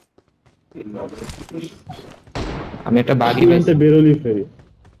আমি একটা বাগি ইভেন্টে বেরোলি ফেরি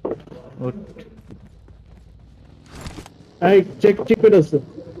এই চেক চেক পেট আছে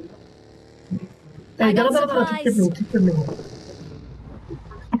এই I got দাঁড়া supplies. ঠিক করে নেব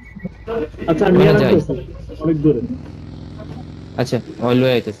আচ্ছা আমি ওখানে নিয়ে যাই। রাখতেছি অনেক দূরে আচ্ছা ওই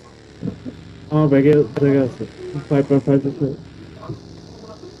লয়ে আইতেছে আমার ব্যাগে জায়গা আছে 5.5 আছে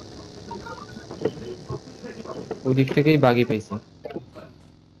ওই দিক থেকেই বাগি পাইছি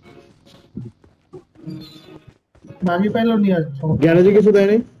বাগি পাইলো নিয়ে আসবো গ্যারেজে কিছু দেয়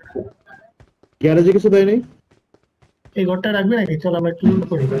নাই গ্যারেজে কিছু দেয় নাই এই ঘরটা রাখবি নাকি চল আমরা একটু লুট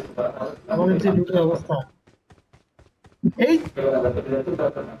করি আমাদের যে লুটের অবস্থা এই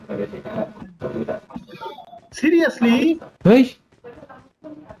সিরিয়াসলি এই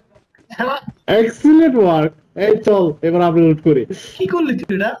শালা এক্সিলেন্ট ওয়ার্ক এই চল এবার আমরা লুট করি কি করলি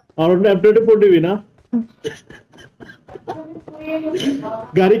তুই এটা আর ওটা আপডেটে পড়ে দিবি না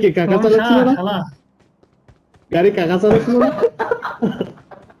গাড়ি কে কাকা চালাচ্ছিল না শালা গাড়ি কাকা চালাচ্ছিল না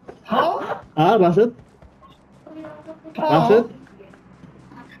হাও হ্যাঁ রাশেদ রাশেদ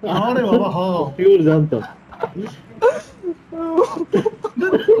আরে বাবা হাও পিওর জানতাম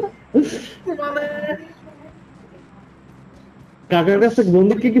মানে কাকার কাছে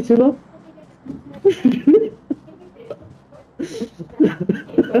বন্দুক কি ছিল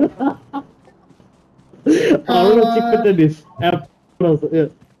আর ওরা চিকেনটা ডিশ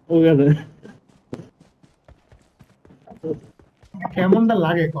ওখানে কেমনটা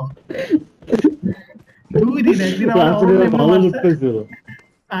লাগে কম 2 দিন একদিন আমার রাশেদ অরুণ ভালো এমনি লুট মারছে, পেয়েছিল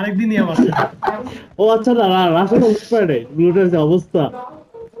আরেকদিনই আমার ও আচ্ছা না রাশেদ লুট পায় নাই লুটের যে অবস্থা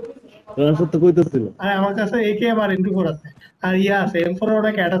রাশেদ তো কইতেছিল আরে আমার কাছে একে আবার M24 আছে আর ইয়া আছে M4 এর ওটা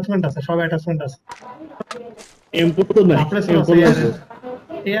অ্যাটাচমেন্ট আছে সব অ্যাটাচমেন্ট আছে এমপো তো নাই সাপ্রেসর এমপো আছে আছে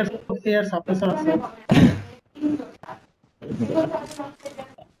এয়ার সাপ্রেসর আছে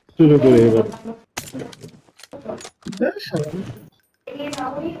শুরু করে এবার শালা।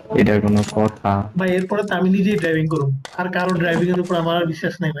 এটার কোনো কথা ভাই এরপরে তো আমি নিজেই ড্রাইভিং করব আর কারো ড্রাইভিং এর উপর আমার আর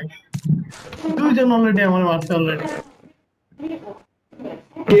বিশ্বাস নাই ভাই দুইজন অলরেডি আমার মারছে অলরেডি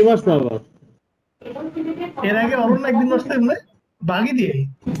কে মারছে আবার এর আগে অরুণ একদিন মারছে এমনি বাগি দিয়ে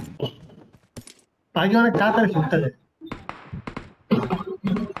বাকি অনেক তাড়াতাড়ি ছুটতে যায়।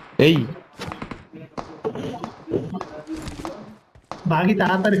 এই বাকি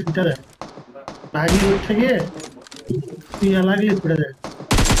তাড়াতাড়ি ছুটে যায়। বাকি হচ্ছে গিয়ে ইয়া লাগলে ছুটে যায়।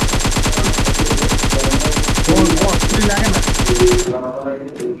 ছুটি লাগে না।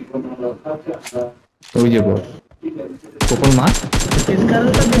 ওই যে বল সকল মাছ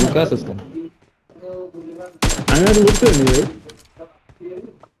স্কারটা দিয়ে লুকাস কেন? আমি আর লুটতে নি ভাই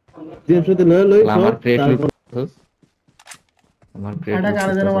জিএম সাথে লয় লই আমার ক্রেট তারপর আমার ক্রেট এটা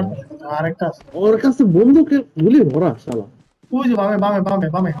কারে যেন আরেকটা আছে। ওর কাছে বন্দুকে গুলি ভরা শালা ওই যে বামে বামে বামে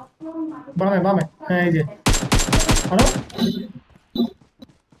বামে বামে বামে হ্যাঁ এই যে আরো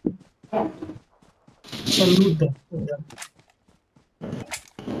লুট দাও।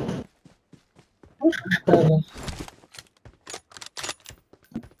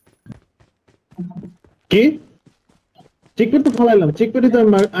 কি চেক করতে ফলাইলাম চেক করে তো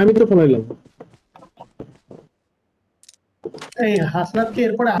আমি তো ফলাইলাম এই হাসনাত কি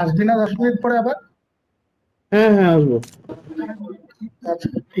এরপরে আসবি না 10 মিনিট পরে আবার? হ্যাঁ হ্যাঁ আসবো আচ্ছা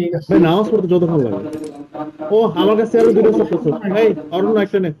ঠিক আছে। ভাই নামাজ পড়তে যতক্ষণ লাগে ও আমার কাছে আরো দুটো সাপোর্ট এই অরুণ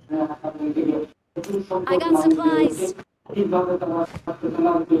একটা নে I got supplies.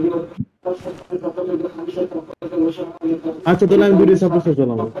 আচ্ছা তাহলে আমি দুটো সাপোর্ট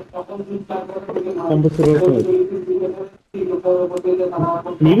চালাবো কম্পোস্টার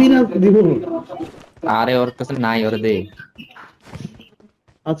নিবি না দিব আরে ওর কাছে নাই ওরে দে।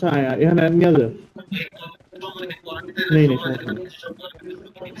 আচ্ছা এখানে নিয়ে যা নেই নেই সমস্যা নেই।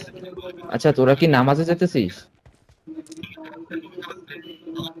 আচ্ছা তোরা কি নামাজে যেতেছিস?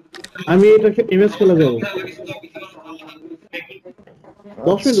 আমি এটা এমএস খেলা যাবো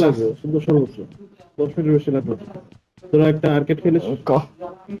 10 মিনিট লাগবে শুধু সর্বোচ্চ 10 মিনিটের বেশি লাগবে তোরা একটা আর্কেড খেলিস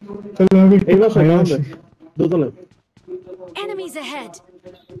এই বাসায় দোতলায় Enemies ahead.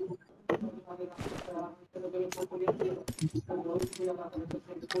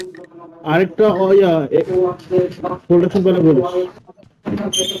 আরেকটা ওয়া প্রোডাকশন বলে বলিস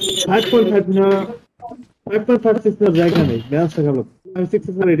 5.5 না 5.56 না জায়গা নেই ম্যাচ গেল আমি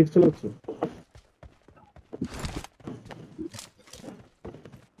 6 এর এডিক্ট চালাচ্ছি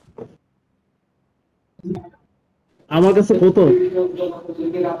আমার কাছে কত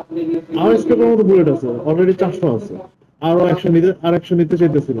আমার স্কোপের মতো বুলেট আছে অলরেডি 400 আছে আরো 100 নিতে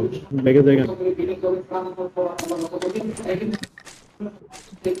চাইতেছিল ব্যাগে জায়গা নেই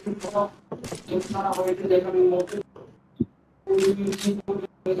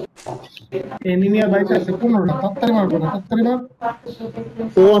এনিমিয়া বাইতে আছে 15টা তাড়াতাড়ি মারবো না তাড়াতাড়ি মার।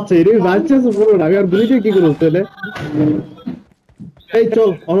 ও আচ্ছা এর বাচ্চা আছে পুরো আমি আর বুঝি কি করে তাহলে এই চল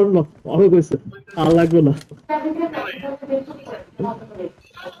অরণ্য অনেক হয়েছে আর লাগবে না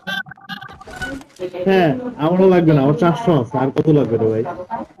হ্যাঁ আমারও লাগবে না আমার 400 আছে আর কত লাগবে রে ভাই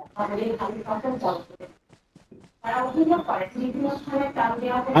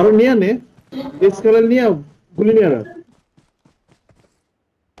আরো নিয়ে নে স্কেলার নিয়ে গুলি নিয়ে রাখ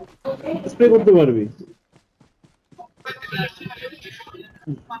স্প্রে করতে পারবি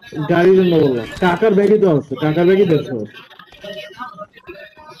গাড়ির জন্য বললাম টাকার ব্যাগই তো আছে টাকার ব্যাগই দেখছো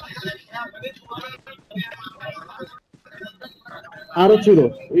আরো ছিল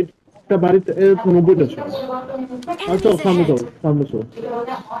একটা বাড়িতে 90টা ছিল আর চল সামনে চল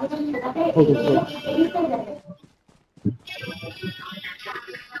ওকে চল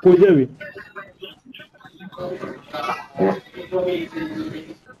কই যাবি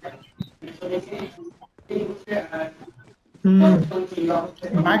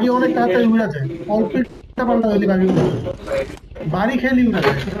বাকি অনেক তাড়াতাড়ি উড়ে যায় অল্প একটা পাল্টা হইলে বাকি বাড়ি খেলি উড়ে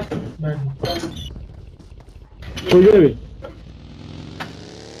যায় কই যাবি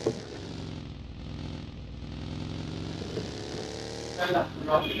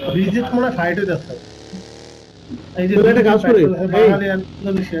ব্রিজের মনে ফাইট হয়ে যাচ্ছে এই যে একটা কাজ করে বাঙালি আর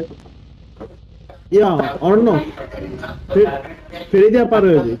ইয়া অরণ্য ফেরি দিয়া পার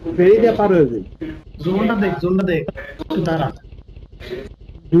হয়ে যাই জোনটা দেখ একটু দাঁড়া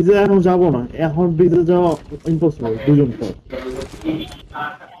ব্রিজে এখন যাবো না এখন ব্রিজে যাওয়া ইম্পসিবল দুজন পর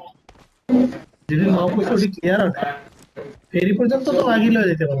যদি নৌকোটি ক্লিয়ার হয় ফেরি পর্যন্ত তো লাগিয়ে লয়ে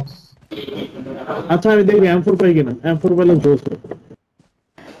যেতে পারো। আচ্ছা আমি দেখবি M4 পাই কিনা M4 পেলে জোস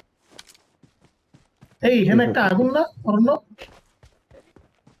এই এখানে একটা আগুন না অরণ্য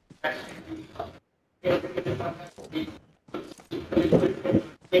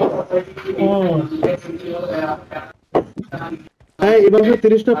হ্যাঁ এবার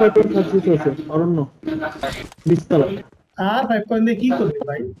 30টা 5.56 আছে অরণ্য নিচতলা আর 5 পয়েন্ট দিয়ে কি করবি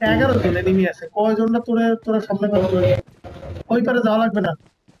ভাই 11 জন এনিমি আছে কয়জনটা তোরা সামনে পাবি ওই পারে যাওয়া লাগবে না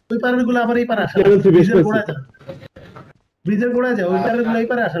ওই পারের গুলো আবার এই পারে আসা ব্রিজের গোড়ায় যা ওই পারের গুলো এই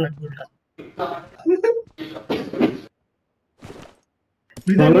পারে আসা লাগবে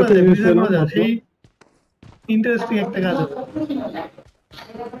বিজয় করে জিনিস বিজয় হলো করে মাত্র। সেই ইন্টারেস্টিং একটা কাজ হবে।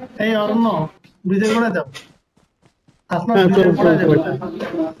 এই অরণ্য বিজয় করে যাও। আপনার হ্যাঁ চল বিজয় চল করা যাবে চল।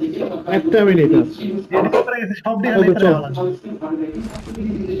 একটা মিনিট আছে। যেটি করে গেছে সব দিকে ওকে লেখা চল। দেওয়া লাগবে।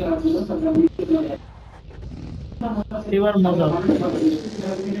 এবার মজা হবে।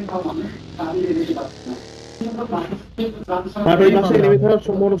 আর ওই পাশে এনিমি থাকার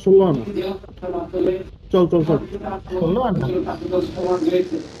সম্ভাবনা ছিল না। চল চল চল। বললো আর না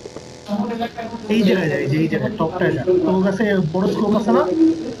এই জায়গায় যায়, এই জায়গায় টপটায় যায়। তোর কাছে বড় স্কোপ আছে না?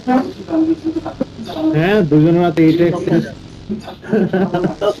 হ্যাঁ দুজনের হাতে এইটা টপটায় যায়।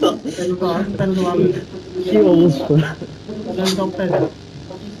 তাহলে তো ভালো। কি অবস্থা তাহলে টপটায় যায়।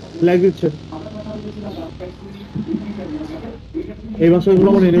 লাগ দিচ্ছে। এই বাসায় গুলো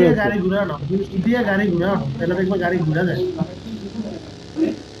আমার এনিমি দিয়ে আছে। গাড়ি ঘুরানো, দিয়ে গাড়ি ঘুরানো, তাহলে দেখবো গাড়ি ঘুরা যায়।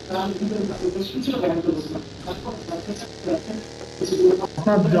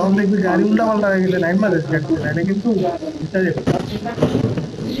 আপনার যখন দেখবি গাড়ি উল্টা পাল্টা হয়ে গেছে লাইন মারে লাইনে কিন্তু বুঝতে যাবে।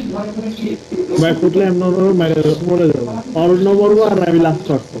 ভাই ফুটলে এমন মাইরে মরে যাবো। অরণ্য মরবো আর আমি লাস্ট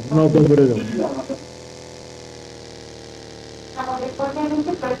করবো নৌকা করে যাবো।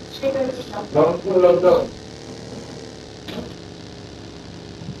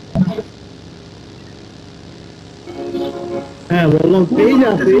 হ্যাঁ বললাম তেই যা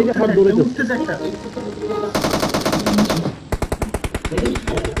হাত ধরে যাচ্ছে। উঠতেছে একটা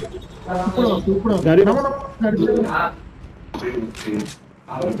উপরে বসো, উপরে বসো। গাড়ি নামো, নামো, গাড়িতে।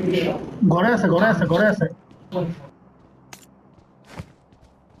 ঘরে আছে, ঘরে আছে, ঘরে আছে।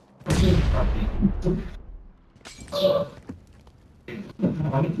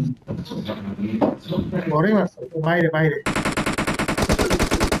 ঘরেই আছে, বাইরে বাইরে।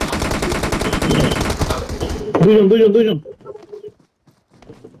 দুজন দুজন দুজন।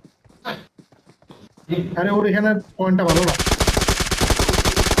 আরে ওর এখানে পয়েন্টটা ভালো না।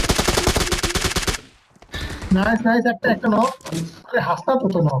 নাইস নাইস, একটা একটা নক। আরে হাসতা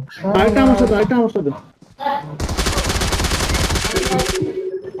তো নক। আরেকটা আমার সাথে আরেকটা আমার সাথে।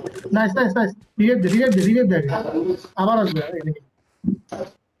 নাইস নাইস নাইস, রিভেভ দে, রিভেভ দে, রিভেভ দে আগে। আবার আসবে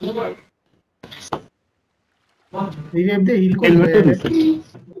রিভেভ দে, হিল করবে। হেলমেটটা দিছে।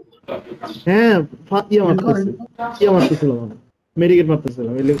 হ্যাঁ ইয়ে মারতেছে। ইয়ে মারতেছিলাম আমি। মেডিকেট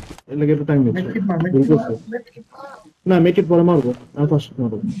মারতেছিলাম। এলে একটু টাইম নিচ্ছে। মেডকিট মার, ভুল মেডকিট মার, করছে। মেডকিট মার। না মেডিকেট পরে মারবো। আর ফার্স্ট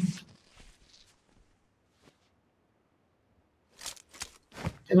মারবো।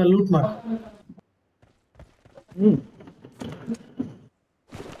 এবার লুট মার। হুম।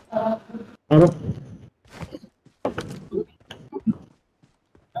 আরো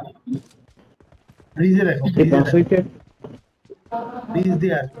রিজে রাখো, এই রিজে রাখো, বাসাইতে রিজ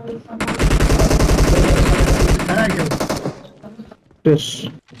দিয়ে আর হ্যাঁ কেউ বেশ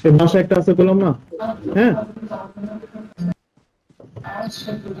এই বাসা একটা আছে বললাম না। হ্যাঁ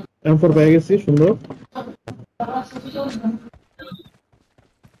M4 পেয়ে গেছি সুন্দর।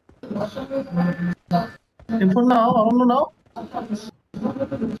 টেলিফোন নাও, অন্য নাও।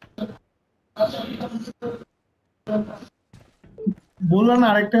 বললাম না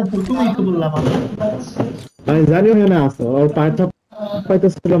আরেকটা তুমি তো বললাম আমি। আমি জানি ওখানে আছে ওর পাইটা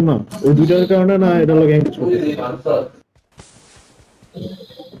পাইতেছিলাম না ওই দুইটার কারণে না এটা লোক গ্যাং ছিল।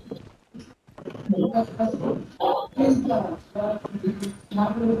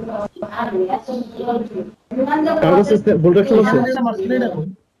 কার কাছে বোল্ট আছে? এখানে যেটা মারছিলে এটা কোন?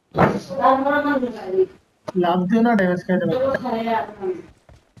 লাভ দিও না, ড্যামেজ খাই যাবে।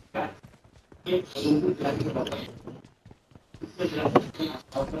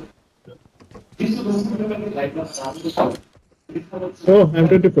 ও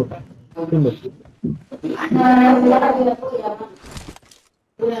M24 সুন্দর।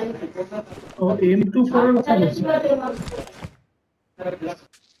 ও M24 এর কথা বলছি।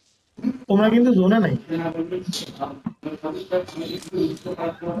 তোমরা কিন্তু জোনে নাই।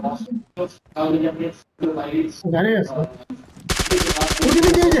 গাড়ি আছে। ওই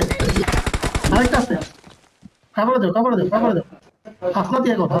যে আরেকটা আছে। কাভার দাও, কাভার দাও, কাভার দাও। হাসনাত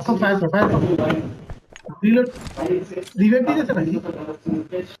ইয়ে কর, হাসনাত ফায়ার কর, ফায়ার কর। রিলোড, রিভাইভ দিতেছে নাকি?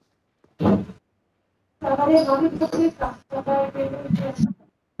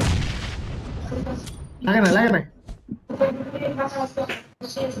 লাগে না, লাগে না।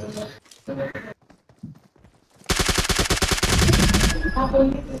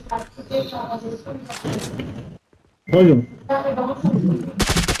 কয়জন?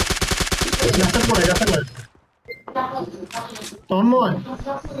 গাছের পরে, গাছের পরে। তন্ময়,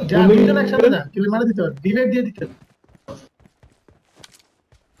 যা দুইজন একসাথে যা, কিল মারা দিতে হবে, রিভাইভ দিয়ে দিতে হবে।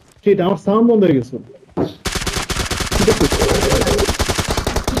 শিট আমার সাউন্ড বন্ধ হয়ে গেছে।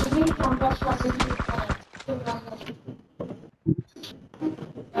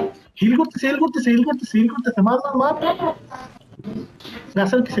 সেল করতেছে মার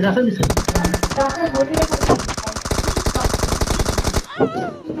গাছের পিছে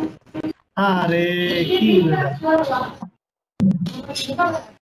আরে কি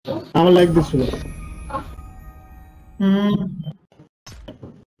আমার লাইক দিছিল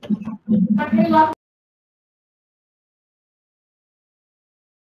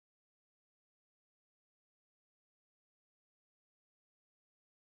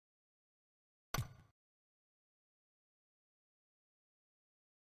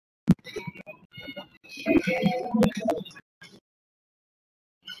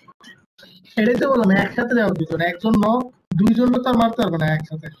এটাই তো বললাম একসাথে যাও দুজন একজন দুইজন তো আর মারতে পারবে না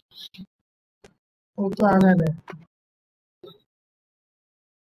একসাথে ও তো আগে নেই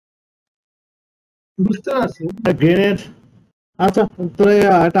বুঝতে পারছি গ্রেনেড আচ্ছা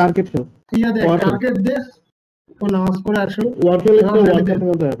তোরা টার্গেট খেল ইয়া দেখ টার্গেট দে ও নামাজ পড়ে আসো ওয়ার্কেল একটু ওয়ার্কেল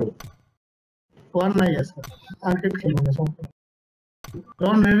দেখো ওয়ান নাই আছে টার্গেট খেলবো না সম্পূর্ণ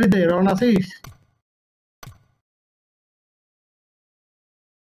রন ভেবে দে রন আছিস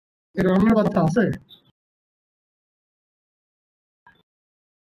রনের বাচ্চা আছে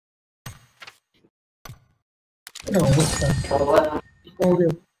এটা অবস্থা ওকে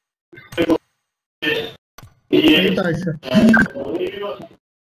এইটা আছে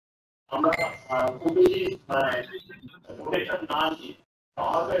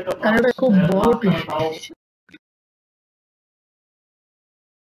আর এটা খুব বড় টিম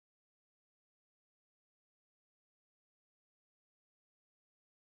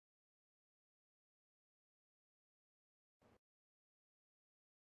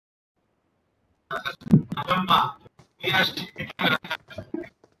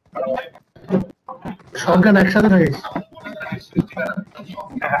সবগান একসাথে থাকিস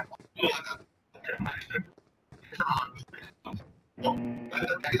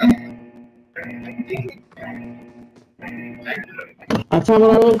আচ্ছা আমার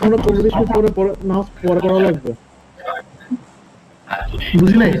আরো কোনো 15 মিনিট পরে নামাজ পরে পড়া লাগবে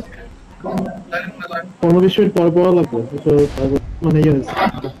বুঝি নাই 15 মিনিট পরে পড়া লাগবে তো মানে ইয়ে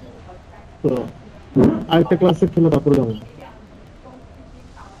তো আরেকটা ক্লাসে খেলে তারপরে যাবো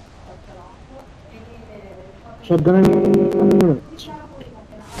শটগান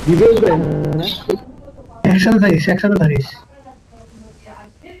ডিটেইলস দেয় একসাথে থাকিস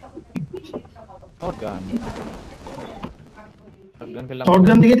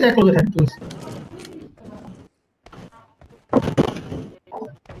শটগান দিকে তো এক লোকে থাকতে হচ্ছে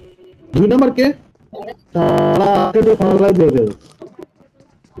 2 নাম্বার কে তারা আগে ফালা দিয়ে দেবে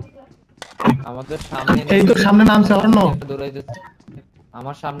আমাদের সামনে এই তো সামনে নামছে অন্য দৌড়াইতেছে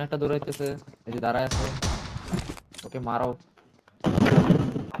আমার সামনে একটা দৌড়াইতেছে এই যে দাঁড়ায় আছে ওকে মারো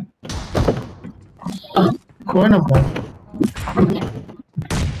কই নাম্বার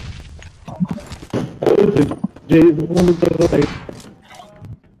যে বন্ধুদের তাই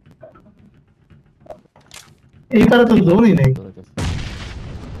এই পারে তো জোনই নেই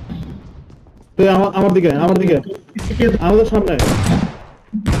তো আমার দিকে আমাদের সামনে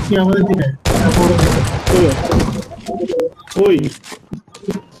কি আমাদের দিকে ওই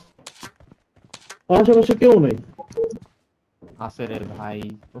আশেপাশে কেউ নেই আছে রে ভাই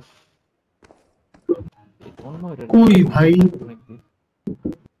কই ভাই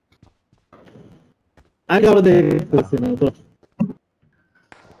আগে আমরা দেখতেছি না তো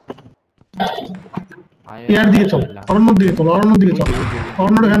ইয়ার দিকে চল অরণ্যর দিকে চল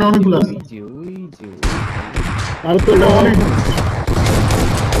অরণ্যর এখানে অনেকগুলো আছে আর তো অনেক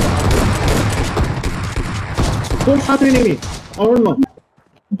তোর সাথে নেই অরণ্য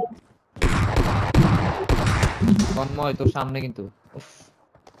তন্ময় তোর সামনে কিন্তু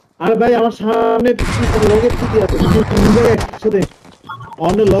আরে ভাই আমার সামনে লগে কি আছে একসাথে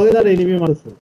অন্য লগে দাঁড়িয়ে এনিমি মারছে